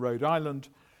University in Rhode Island,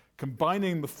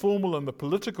 combining the formal and the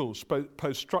political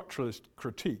post-structuralist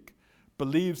critique,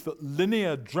 believes that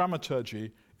linear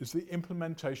dramaturgy is the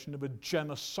implementation of a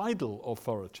genocidal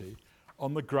authority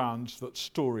on the grounds that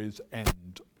stories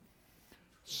end.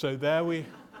 So there we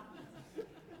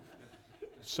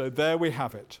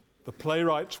have it. The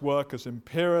playwright's work as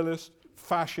imperialist,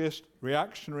 fascist,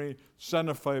 reactionary,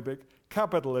 xenophobic,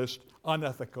 capitalist,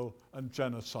 unethical, and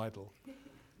genocidal.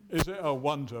 Is it a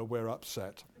wonder we're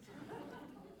upset?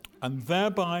 And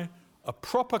thereby a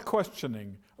proper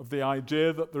questioning of the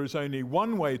idea that there is only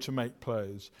one way to make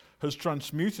plays has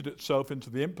transmuted itself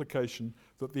into the implication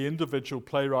that the individual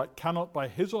playwright cannot by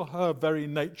his or her very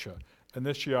nature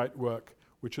initiate work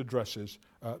which addresses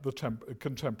the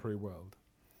contemporary world.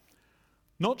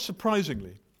 Not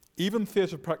surprisingly, even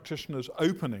theatre practitioners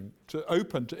open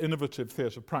to innovative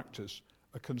theatre practice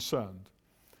are concerned.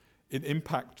 In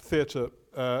Impact Theatre,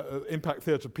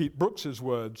 Pete Brooks's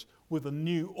words, with a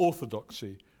new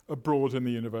orthodoxy abroad in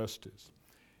the universities.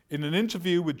 In an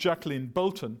interview with Jacqueline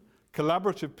Bolton,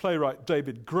 collaborative playwright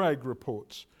David Gregg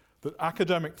reports that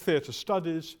academic theatre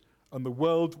studies and the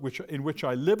world in which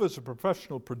I live as a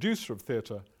professional producer of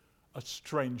theatre are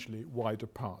strangely wide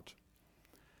apart.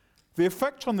 The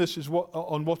effect on this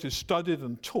on what is studied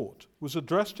and taught was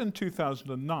addressed in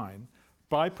 2009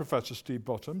 by Professor Steve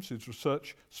Bottoms, whose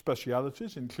research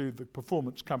specialities include the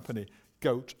performance company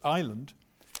Goat Island,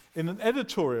 in an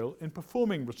editorial in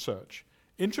Performing Research,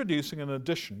 introducing an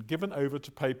edition given over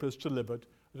to papers delivered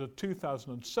at a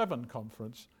 2007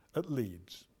 conference at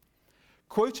Leeds.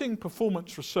 Quoting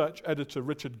performance research editor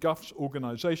Richard Gough's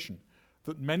organisation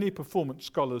that many performance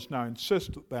scholars now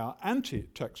insist that they are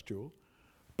anti-textual,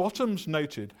 Bottoms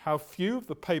noted how few of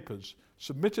the papers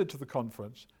submitted to the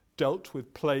conference dealt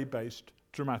with play-based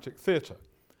dramatic theatre.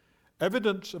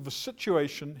 Evidence of a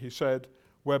situation, he said,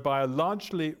 whereby a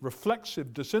largely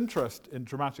reflexive disinterest in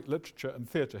dramatic literature and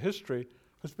theatre history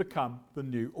has become the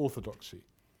new orthodoxy.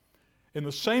 In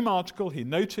the same article, he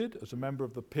noted, as a member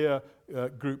of the peer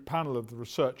group panel of the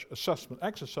research assessment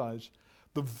exercise,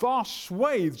 the vast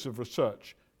swathes of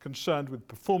research concerned with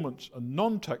performance and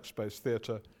non-text-based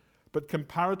theatre, but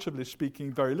comparatively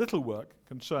speaking, very little work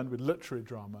concerned with literary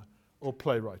drama or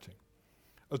playwriting.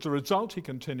 As a result, he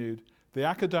continued, the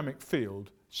academic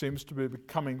field seems to be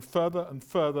becoming further and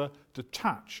further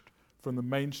detached from the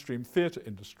mainstream theatre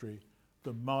industry.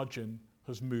 The margin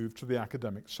has moved to the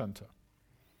academic centre.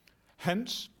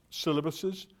 Hence,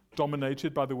 syllabuses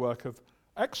dominated by the work of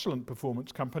excellent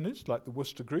performance companies like the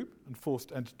Worcester Group and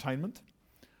Forced Entertainment.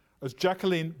 As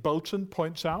Jacqueline Bolton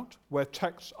points out, where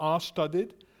texts are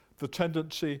studied, the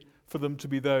tendency for them to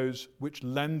be those which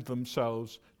lend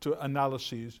themselves to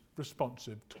analyses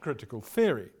responsive to critical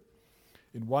theory.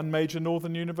 In one major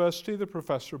northern university, the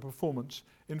professor of performance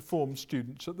informs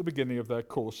students at the beginning of their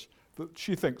course that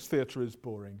she thinks theatre is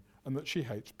boring and that she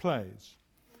hates plays.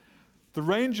 The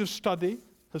range of study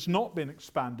has not been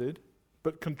expanded,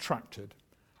 but contracted.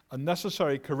 A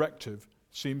necessary corrective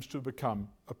seems to have become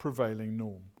a prevailing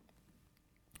norm.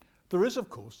 There is, of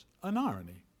course, an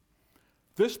irony.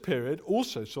 This period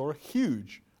also saw a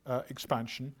huge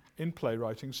expansion in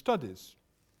playwriting studies.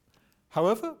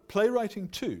 However, playwriting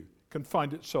too can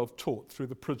find itself taught through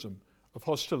the prism of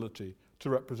hostility to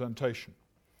representation.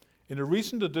 In a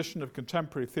recent edition of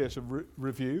Contemporary Theatre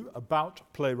Review about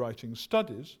playwriting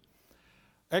studies,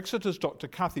 Exeter's Dr.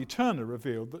 Cathy Turner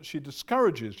revealed that she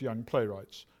discourages young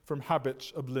playwrights from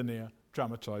habits of linear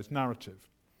dramatised narrative.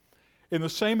 In the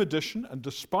same edition, and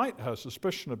despite her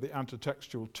suspicion of the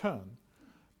antitextual turn,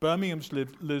 Birmingham's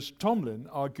Liz Tomlin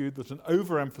argued that an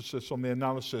overemphasis on the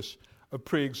analysis of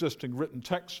pre-existing written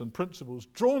texts and principles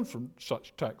drawn from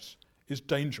such texts is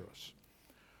dangerous,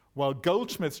 while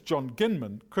Goldsmith's John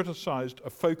Ginman criticised a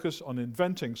focus on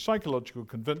inventing psychological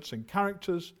convincing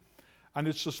characters and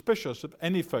is suspicious of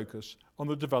any focus on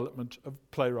the development of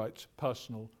playwrights'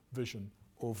 personal vision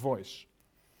or voice.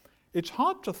 It's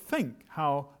hard to think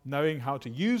how knowing how to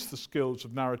use the skills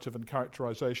of narrative and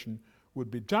characterization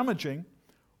would be damaging,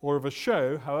 or of a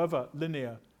show, however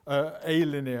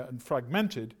alinear and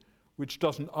fragmented, which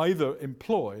doesn't either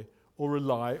employ or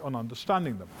rely on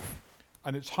understanding them.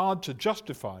 And it's hard to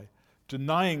justify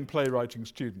denying playwriting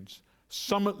students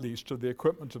some at least of the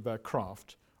equipment of their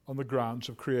craft on the grounds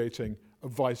of creating a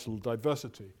vital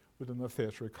diversity within the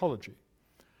theatre ecology.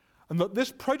 And that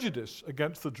this prejudice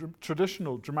against the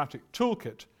traditional dramatic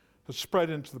toolkit has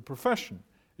spread into the profession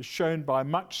is shown by a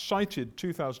much-cited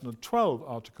 2012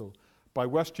 article by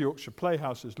West Yorkshire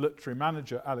Playhouse's literary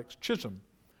manager Alex Chisholm,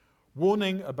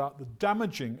 warning about the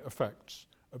damaging effects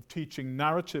of teaching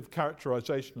narrative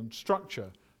characterization and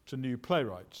structure to new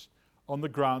playwrights on the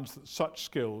grounds that such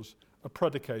skills are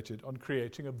predicated on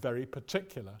creating a very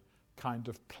particular kind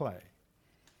of play.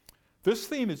 This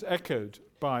theme is echoed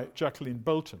by Jacqueline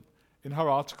Bolton in her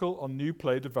article on new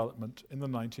play development in the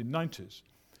 1990s,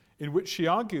 in which she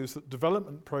argues that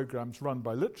development programs run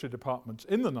by literary departments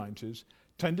in the 90s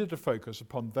tended to focus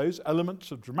upon those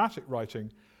elements of dramatic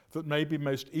writing that may be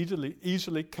most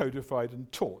easily codified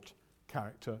and taught,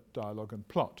 character, dialogue and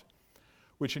plot,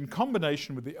 which in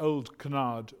combination with the old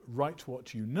canard write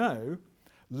what you know,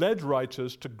 led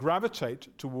writers to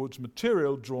gravitate towards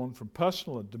material drawn from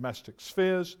personal and domestic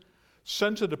spheres,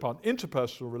 centred upon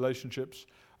interpersonal relationships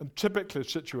and typically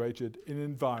situated in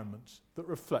environments that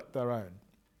reflect their own.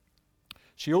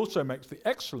 She also makes the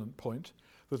excellent point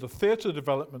that a theatre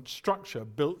development structure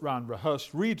built around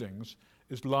rehearsed readings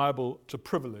is liable to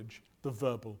privilege the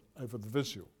verbal over the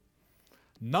visual.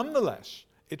 Nonetheless,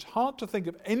 it's hard to think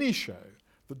of any show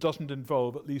that doesn't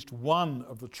involve at least one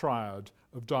of the triad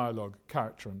of dialogue,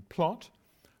 character and plot,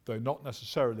 though not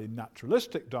necessarily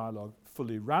naturalistic dialogue,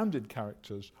 fully rounded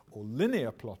characters or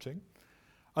linear plotting,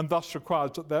 and thus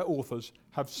requires that their authors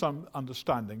have some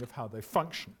understanding of how they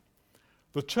function.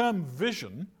 The term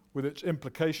vision, with its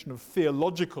implication of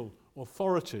theological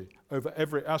authority over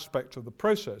every aspect of the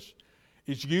process,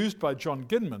 is used by John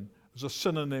Ginman as a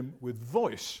synonym with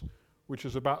voice, which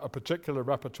is about a particular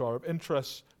repertoire of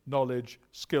interests, knowledge,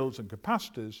 skills and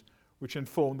capacities which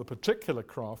inform the particular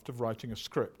craft of writing a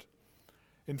script.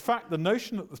 In fact, the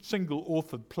notion that the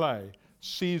single-authored play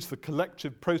sees the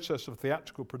collective process of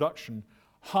theatrical production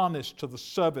harnessed to the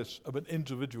service of an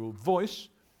individual voice,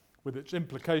 with its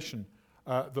implication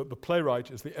that the playwright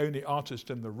is the only artist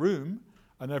in the room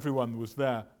and everyone was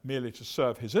there merely to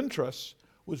serve his interests,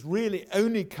 was really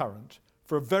only current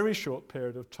for a very short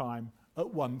period of time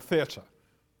at one theatre,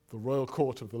 the Royal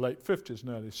Court of the late 50s and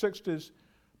early 60s,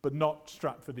 but not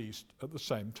Stratford East at the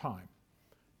same time.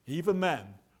 Even then,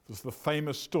 there's the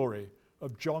famous story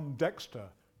of John Dexter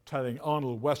telling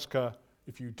Arnold Wesker,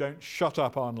 "If you don't shut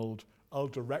up, Arnold, I'll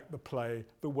direct the play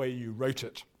the way you wrote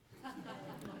it."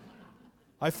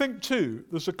 I think, too,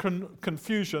 there's a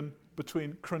confusion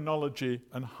between chronology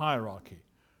and hierarchy.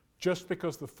 Just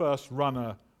because the first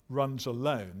runner runs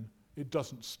alone, it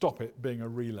doesn't stop it being a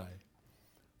relay.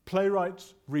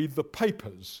 Playwrights read the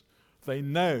papers. They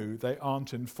know they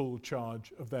aren't in full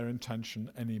charge of their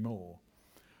intention anymore.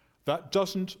 That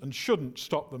doesn't and shouldn't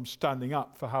stop them standing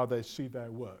up for how they see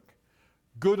their work.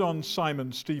 Good on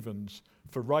Simon Stevens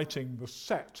for writing the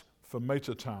set for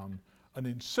Motortown and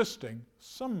insisting,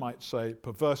 some might say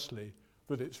perversely,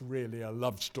 that it's really a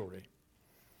love story.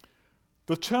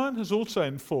 The turn has also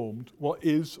informed what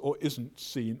is or isn't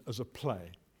seen as a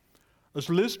play. As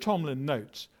Liz Tomlin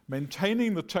notes,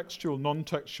 maintaining the textual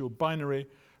non-textual binary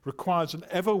requires an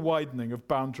ever-widening of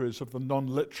boundaries of the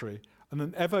non-literary and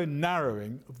an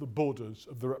ever-narrowing of the borders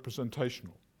of the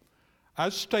representational.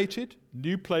 As stated,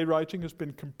 new playwriting has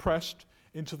been compressed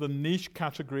into the niche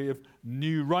category of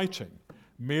new writing,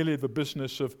 merely the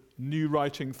business of new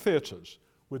writing theatres,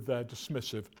 with their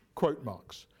dismissive quote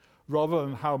marks, rather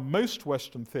than how most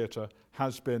Western theatre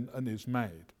has been and is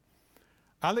made.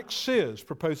 Alex Sears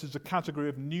proposes a category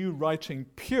of new writing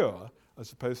pure,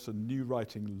 as opposed to new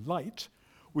writing light,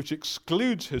 which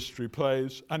excludes history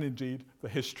plays and indeed the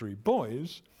history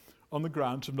boys on the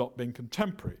grounds of not being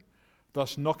contemporary,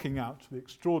 thus knocking out the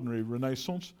extraordinary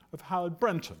renaissance of Howard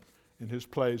Brenton in his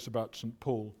plays about St.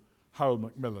 Paul, Harold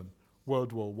Macmillan,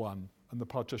 World War I, and the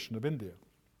partition of India.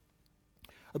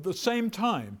 At the same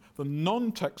time, the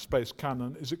non-text-based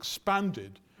canon is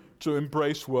expanded to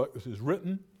embrace work that is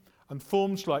written, and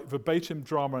forms like verbatim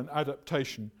drama and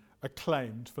adaptation are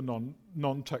claimed for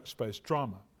non-text-based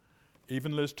drama.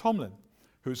 Even Liz Tomlin,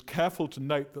 who is careful to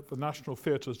note that the National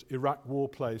Theatre's Iraq war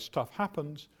play Stuff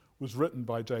Happens was written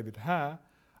by David Hare,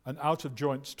 and Out of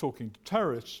Joints Talking to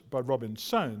Terrorists by Robin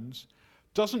Soanes,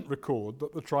 doesn't record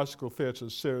that the Tricycle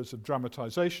Theatre's series of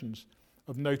dramatisations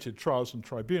of noted trials and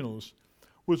tribunals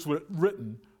was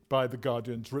written by The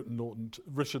Guardian's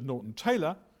Richard Norton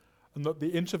Taylor, and that the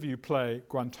interview play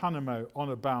Guantanamo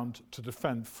Honour Bound to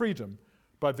Defend Freedom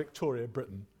by Victoria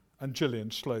Britton and Gillian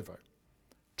Slovo.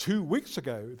 2 weeks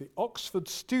ago, the Oxford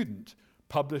Student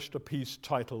published a piece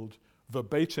titled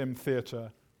Verbatim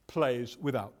Theatre Plays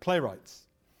Without Playwrights.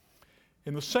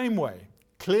 In the same way,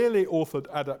 clearly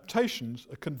authored adaptations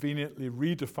are conveniently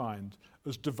redefined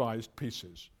as devised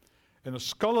pieces. In a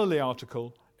scholarly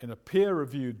article in a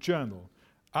peer-reviewed journal,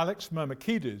 Alex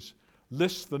Mermakides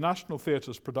lists the National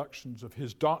Theatre's productions of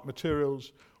His Dark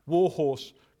Materials, War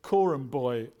Horse, Coram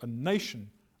Boy, and Nation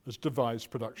as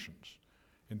devised productions.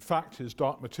 In fact, His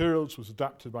Dark Materials was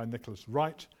adapted by Nicholas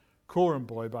Wright, Coram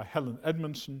Boy by Helen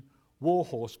Edmondson, War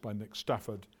Horse by Nick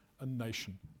Stafford, and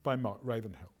Nation by Mark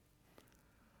Ravenhill.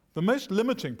 The most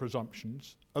limiting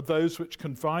presumptions are those which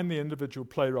confine the individual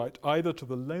playwright either to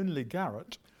the lonely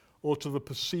garret or to the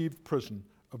perceived prison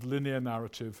of linear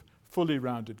narrative, fully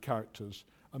rounded characters,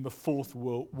 and the fourth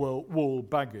wall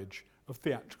baggage of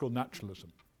theatrical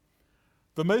naturalism.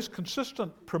 The most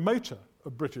consistent promoter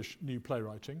of British new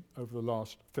playwriting over the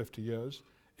last 50 years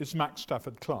is Max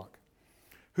Stafford Clark,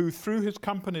 who through his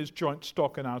company's Joint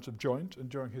Stock and Out of Joint and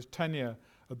during his tenure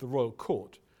at the Royal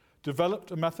Court,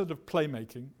 developed a method of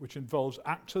playmaking which involves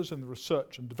actors in the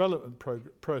research and development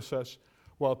process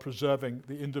while preserving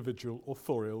the individual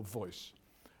authorial voice,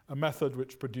 a method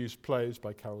which produced plays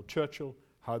by Carol Churchill,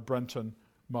 Howard Brenton,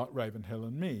 Mark Ravenhill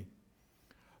and me.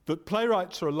 That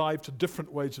playwrights are alive to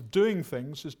different ways of doing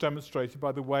things is demonstrated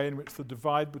by the way in which the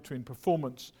divide between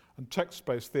performance and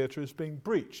text-based theatre is being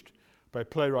breached by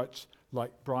playwrights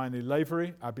like Brian E.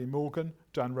 Lavery, Abby Morgan,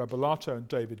 Dan Rebellato and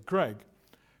David Gregg,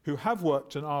 who have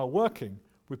worked and are working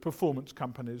with performance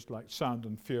companies like Sound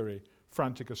and Fury,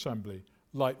 Frantic Assembly,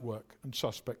 Lightwork and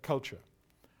Suspect Culture.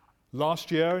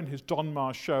 Last year, in his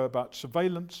Donmar show about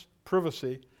surveillance,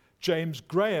 privacy, James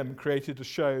Graham created a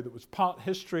show that was part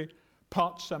history,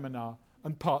 part seminar,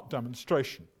 and part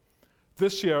demonstration.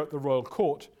 This year at the Royal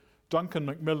Court, Duncan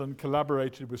Macmillan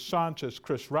collaborated with scientist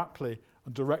Chris Rapley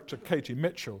and director Katie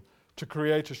Mitchell to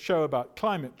create a show about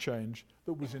climate change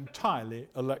that was entirely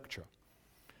a lecture.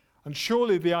 And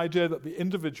surely the idea that the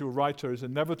individual writer is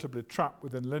inevitably trapped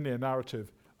within linear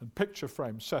narrative and picture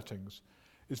frame settings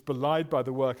is belied by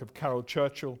the work of Carol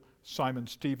Churchill, Simon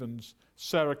Stevens,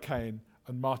 Sarah Kane,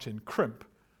 and Martin Crimp,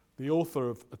 the author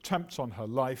of Attempts on Her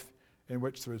Life, in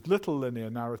which there is little linear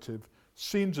narrative,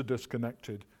 scenes are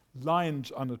disconnected,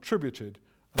 lines unattributed,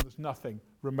 and there's nothing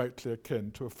remotely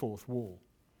akin to a fourth wall.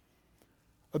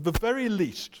 At the very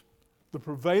least, the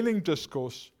prevailing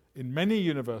discourse in many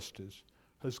universities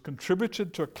has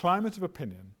contributed to a climate of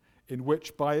opinion in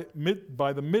which by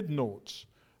the mid-noughts,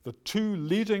 the two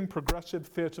leading progressive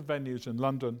theatre venues in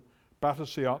London,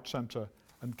 Battersea Art Centre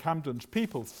and Camden's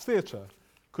People's Theatre,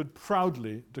 could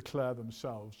proudly declare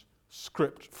themselves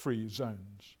script-free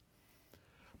zones.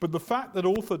 But the fact that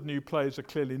authored new plays are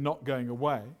clearly not going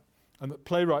away, and that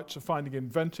playwrights are finding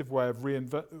inventive ways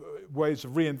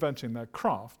of reinventing their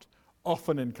craft,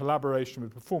 often in collaboration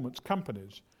with performance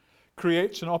companies,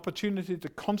 creates an opportunity to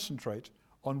concentrate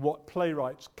on what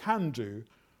playwrights can do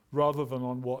rather than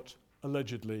on what,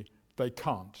 allegedly, they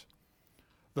can't.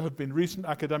 There have been recent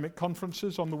academic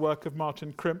conferences on the work of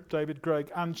Martin Crimp, David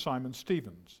Gregg and Simon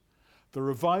Stevens. The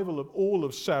revival of all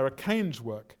of Sarah Kane's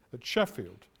work at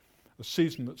Sheffield, a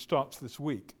season that starts this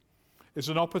week, is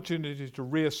an opportunity to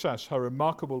reassess her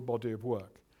remarkable body of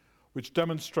work, which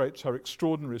demonstrates her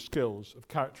extraordinary skills of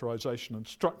characterization and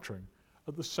structuring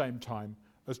at the same time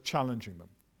as challenging them.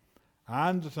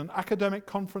 And at an academic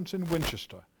conference in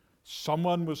Winchester,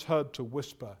 someone was heard to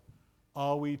whisper,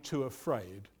 "Are we too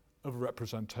afraid of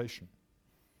representation?"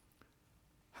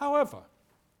 However,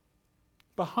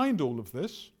 behind all of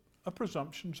this are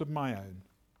presumptions of my own.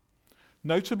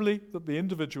 Notably that the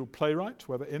individual playwright,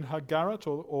 whether in her garret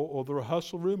or the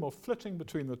rehearsal room or flitting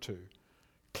between the two,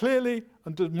 clearly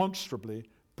and demonstrably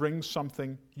brings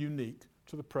something unique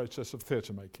to the process of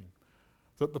theatre making.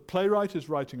 That the playwright is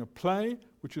writing a play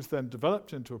which is then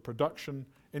developed into a production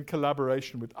in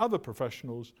collaboration with other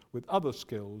professionals with other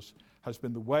skills has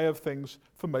been the way of things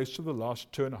for most of the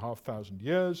last 2,500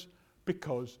 years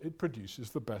because it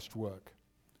produces the best work.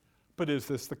 But is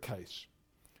this the case?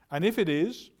 And if it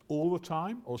is, all the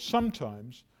time or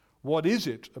sometimes, what is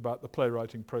it about the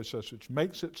playwriting process which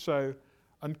makes it so,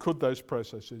 and could those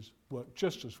processes work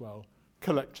just as well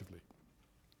collectively?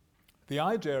 The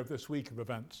idea of this week of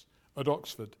events at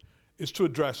Oxford is to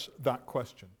address that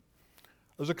question.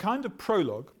 As a kind of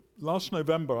prologue, last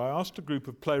November I asked a group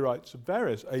of playwrights of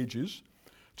various ages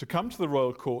to come to the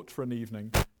Royal Court for an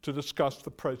evening to discuss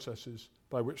the processes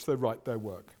by which they write their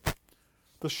work.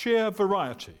 The sheer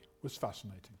variety was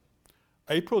fascinating.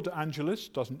 April de Angelis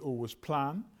doesn't always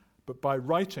plan, but by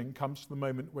writing comes to the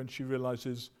moment when she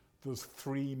realises there's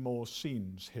 3 more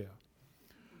scenes here.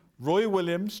 Roy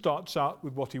Williams starts out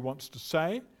with what he wants to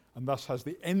say, and thus has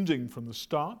the ending from the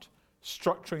start,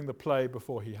 structuring the play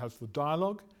before he has the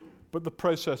dialogue, but the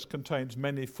process contains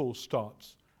many false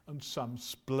starts and some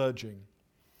splurging.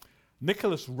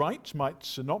 Nicholas Wright might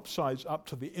synopsize up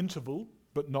to the interval,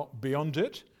 but not beyond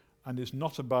it, and is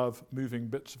not above moving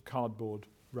bits of cardboard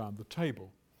round the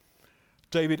table.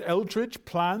 David Eldridge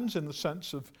plans in the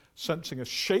sense of sensing a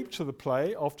shape to the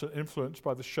play, often influenced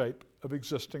by the shape of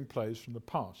existing plays from the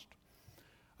past.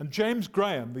 And James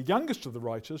Graham, the youngest of the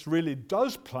writers, really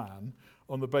does plan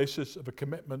on the basis of a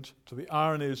commitment to the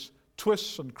ironies,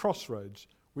 twists and crossroads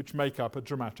which make up a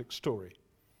dramatic story.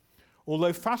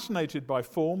 Although fascinated by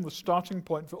form, the starting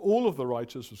point for all of the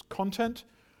writers was content,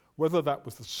 whether that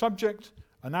was the subject,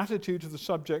 an attitude to the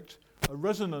subject, a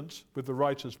resonance with the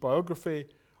writer's biography,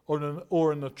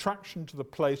 or an attraction to the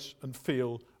place and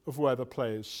feel of where the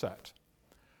play is set.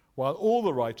 While all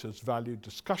the writers valued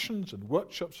discussions and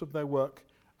workshops of their work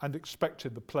and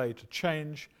expected the play to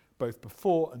change both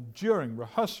before and during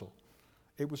rehearsal,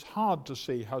 it was hard to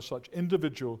see how such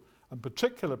individual and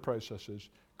particular processes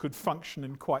could function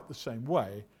in quite the same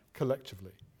way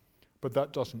collectively. But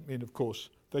that doesn't mean, of course,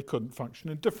 they couldn't function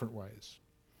in different ways.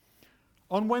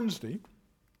 On Wednesday,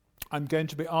 I'm going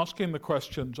to be asking the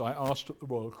questions I asked at the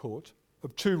Royal Court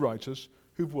of 2 writers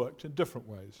who've worked in different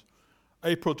ways.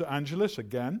 April de Angelis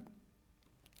again,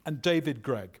 and David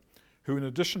Gregg, who in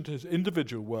addition to his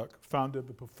individual work founded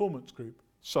the performance group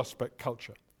Suspect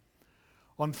Culture.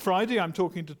 On Friday I'm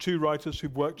talking to 2 writers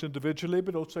who've worked individually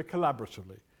but also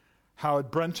collaboratively.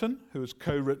 Howard Brenton, who has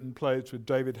co-written plays with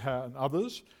David Hare and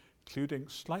others, including,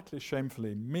 slightly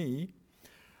shamefully, me,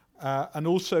 and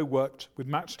also worked with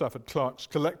Matt Stafford Clark's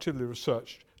collectively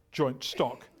researched Joint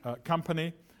Stock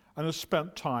company, and has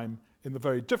spent time in the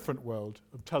very different world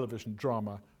of television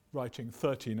drama, writing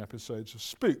 13 episodes of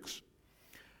Spooks.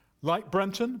 Like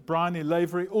Brenton, Bryony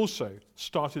Lavery also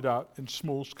started out in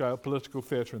small-scale political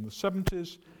theatre in the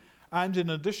 70s, and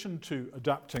in addition to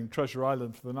adapting Treasure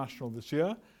Island for the National this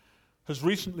year, has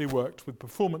recently worked with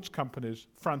performance companies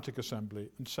Frantic Assembly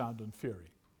and Sound and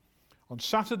Fury. On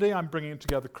Saturday, I'm bringing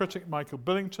together critic Michael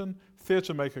Billington,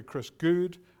 theatre maker Chris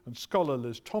Goode, and scholar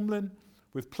Liz Tomlin,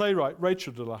 with playwright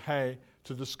Rachel de la Haye,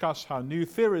 to discuss how new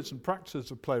theories and practices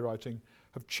of playwriting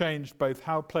have changed both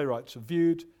how playwrights are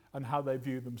viewed and how they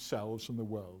view themselves and the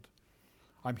world.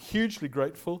 I'm hugely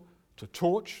grateful to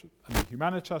Torch and the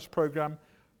Humanitas programme,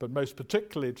 but most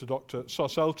particularly to Dr.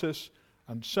 Sos Eltis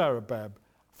and Sarah Bebb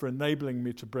for enabling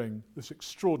me to bring this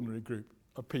extraordinary group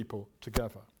of people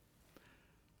together.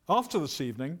 After this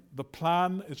evening, the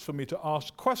plan is for me to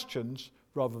ask questions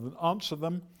rather than answer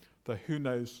them, though who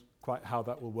knows quite how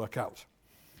that will work out.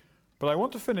 But I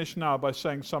want to finish now by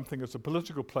saying something as a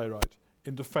political playwright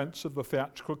in defence of the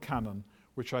theatrical canon,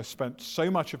 which I spent so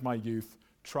much of my youth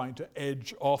trying to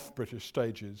edge off British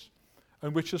stages,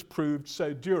 and which has proved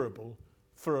so durable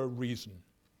for a reason.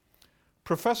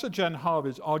 Professor Jen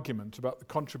Harvey's argument about the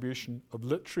contribution of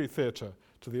literary theatre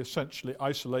to the essentially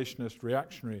isolationist,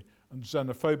 reactionary and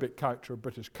xenophobic character of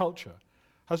British culture,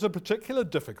 has a particular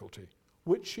difficulty,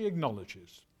 which she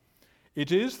acknowledges.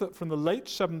 It is that from the late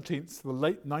 17th to the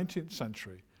late 19th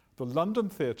century, the London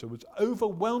theatre was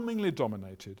overwhelmingly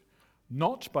dominated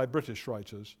not by British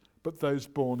writers, but those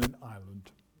born in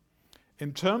Ireland.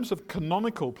 In terms of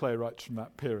canonical playwrights from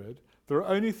that period, there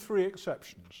are only three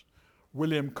exceptions.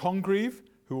 William Congreve,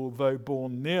 who, although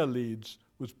born near Leeds,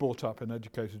 was brought up and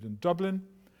educated in Dublin,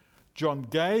 John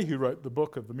Gay, who wrote the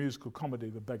book of the musical comedy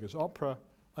The Beggar's Opera,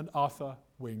 and Arthur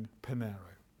Wing Pinero.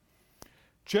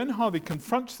 Jen Harvey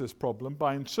confronts this problem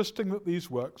by insisting that these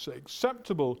works are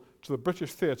acceptable to the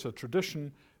British theatre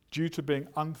tradition due to being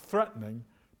unthreatening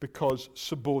because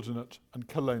subordinate and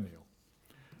colonial.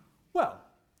 Well,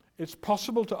 it's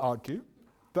possible to argue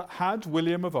that had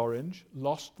William of Orange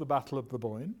lost the Battle of the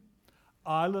Boyne,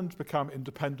 Ireland become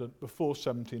independent before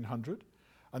 1700,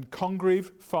 and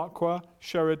Congreve, Farquhar,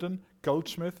 Sheridan,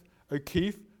 Goldsmith,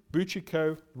 O'Keeffe,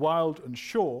 Boucicault, Wilde and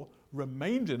Shaw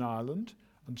remained in Ireland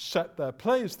and set their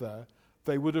plays there,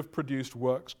 they would have produced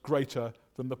works greater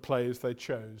than the plays they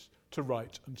chose to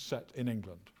write and set in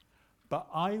England. But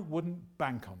I wouldn't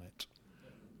bank on it.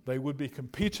 They would be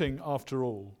competing, after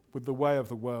all, with The Way of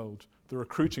the World, The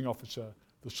Recruiting Officer,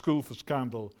 The School for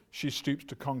Scandal, She Stoops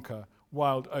to Conquer,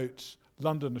 Wild Oats,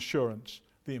 London Assurance,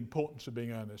 The Importance of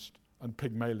Being Earnest, and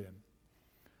Pygmalion.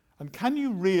 And can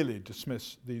you really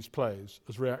dismiss these plays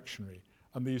as reactionary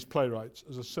and these playwrights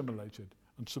as assimilated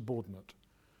and subordinate?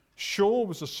 Shaw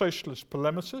was a socialist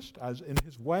polemicist, as in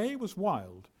his way was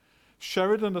Wilde.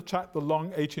 Sheridan attacked the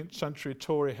long 18th century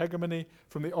Tory hegemony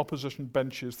from the opposition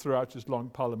benches throughout his long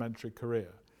parliamentary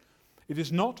career. It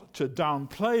is not to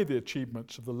downplay the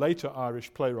achievements of the later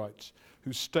Irish playwrights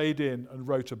who stayed in and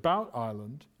wrote about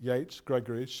Ireland, Yeats,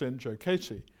 Gregory, Synge,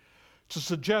 O'Casey, to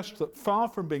suggest that far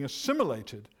from being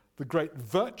assimilated, the great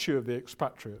virtue of the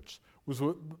expatriates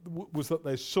was that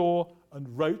they saw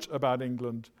and wrote about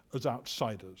England as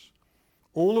outsiders.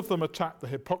 All of them attacked the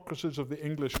hypocrisies of the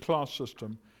English class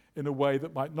system in a way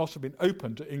that might not have been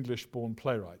open to English-born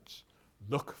playwrights.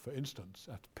 Look, for instance,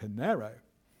 at Pinero.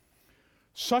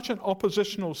 Such an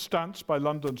oppositional stance by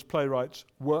London's playwrights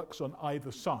works on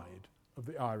either side of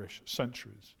the Irish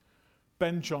centuries.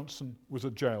 Ben Jonson was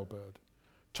a jailbird.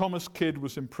 Thomas Kidd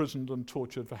was imprisoned and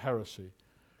tortured for heresy.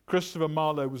 Christopher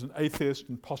Marlowe was an atheist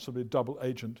and possibly double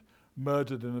agent,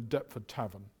 murdered in a Deptford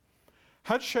tavern.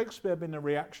 Had Shakespeare been a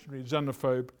reactionary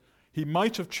xenophobe, he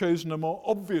might have chosen a more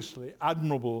obviously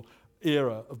admirable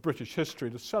era of British history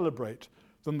to celebrate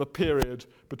than the period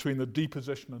between the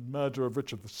deposition and murder of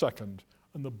Richard II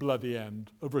and the bloody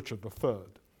end of Richard III.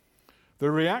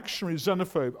 The reactionary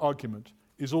xenophobe argument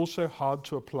is also hard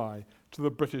to apply to the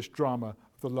British drama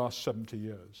of the last 70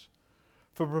 years.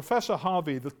 For Professor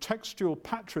Harvey, the textual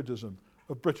patriotism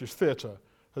of British theatre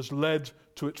has led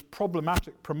to its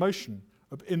problematic promotion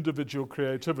of individual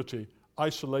creativity,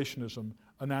 isolationism,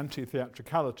 and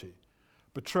anti-theatricality,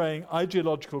 betraying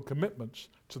ideological commitments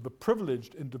to the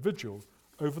privileged individual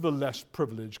over the less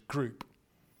privileged group.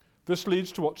 This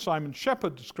leads to what Simon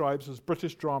Shepherd describes as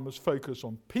British drama's focus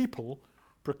on people,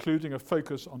 precluding a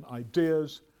focus on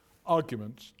ideas,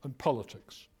 arguments, and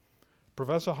politics.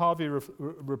 Professor Harvey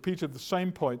repeated the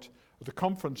same point at a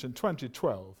conference in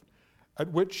 2012,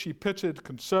 at which she pitted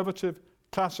conservative,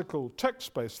 classical,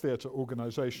 text-based theatre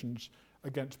organisations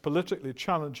against politically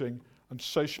challenging and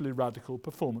socially radical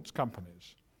performance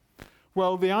companies.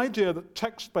 Well, the idea that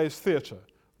text-based theatre,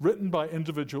 written by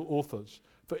individual authors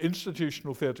for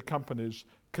institutional theatre companies,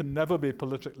 can never be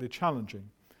politically challenging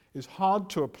is hard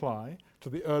to apply to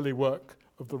the early work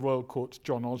of the Royal Court's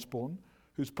John Osborne,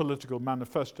 whose political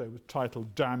manifesto was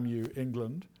titled Damn You,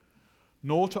 England,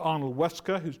 nor to Arnold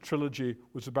Wesker, whose trilogy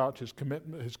was about his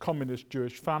communist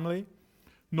Jewish family,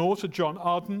 nor to John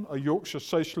Arden, a Yorkshire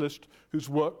socialist whose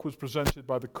work was presented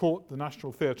by the Court, the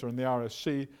National Theatre and the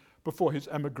RSC before his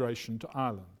emigration to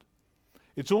Ireland.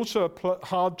 It's also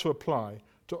hard to apply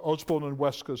to Osborne and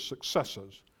Wesker's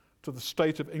successors, to the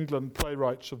State of England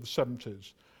playwrights of the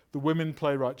 70s, the women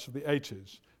playwrights of the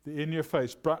 80s, the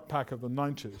in-your-face Brat Pack of the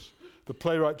 90s, the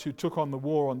playwrights who took on the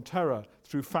war on terror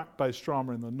through fact-based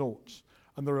drama in the noughts,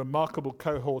 and the remarkable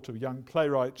cohort of young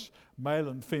playwrights, male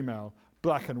and female,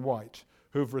 black and white,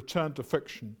 who have returned to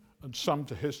fiction and some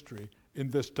to history in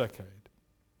this decade.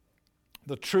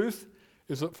 The truth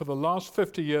is that for the last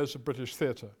 50 years of British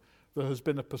theatre, there has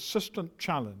been a persistent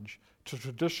challenge to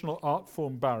traditional art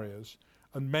form barriers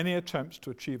and many attempts to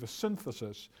achieve a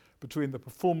synthesis between the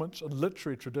performance and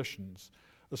literary traditions,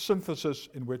 a synthesis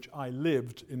in which I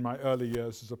lived in my early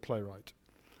years as a playwright.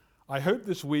 I hope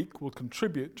this week will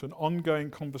contribute to an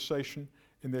ongoing conversation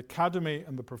in the academy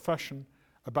and the profession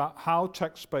about how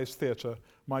text-based theatre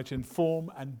might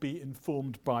inform and be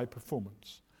informed by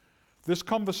performance. This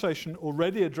conversation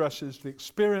already addresses the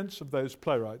experience of those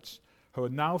playwrights who are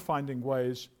now finding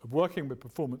ways of working with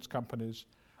performance companies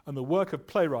and the work of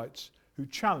playwrights who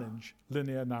challenge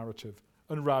linear narrative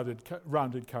and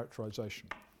rounded characterization.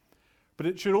 But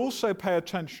it should also pay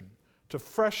attention to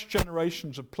fresh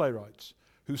generations of playwrights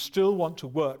who still want to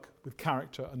work with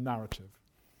character and narrative,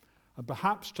 and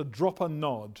perhaps to drop a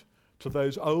nod to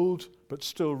those old but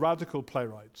still radical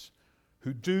playwrights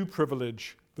who do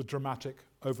privilege the dramatic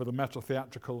over the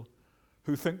meta-theatrical,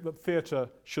 who think that theatre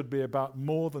should be about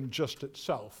more than just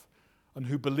itself, and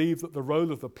who believe that the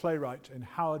role of the playwright in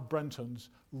Howard Brenton's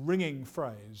ringing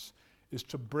phrase is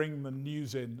to bring the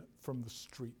news in from the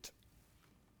street.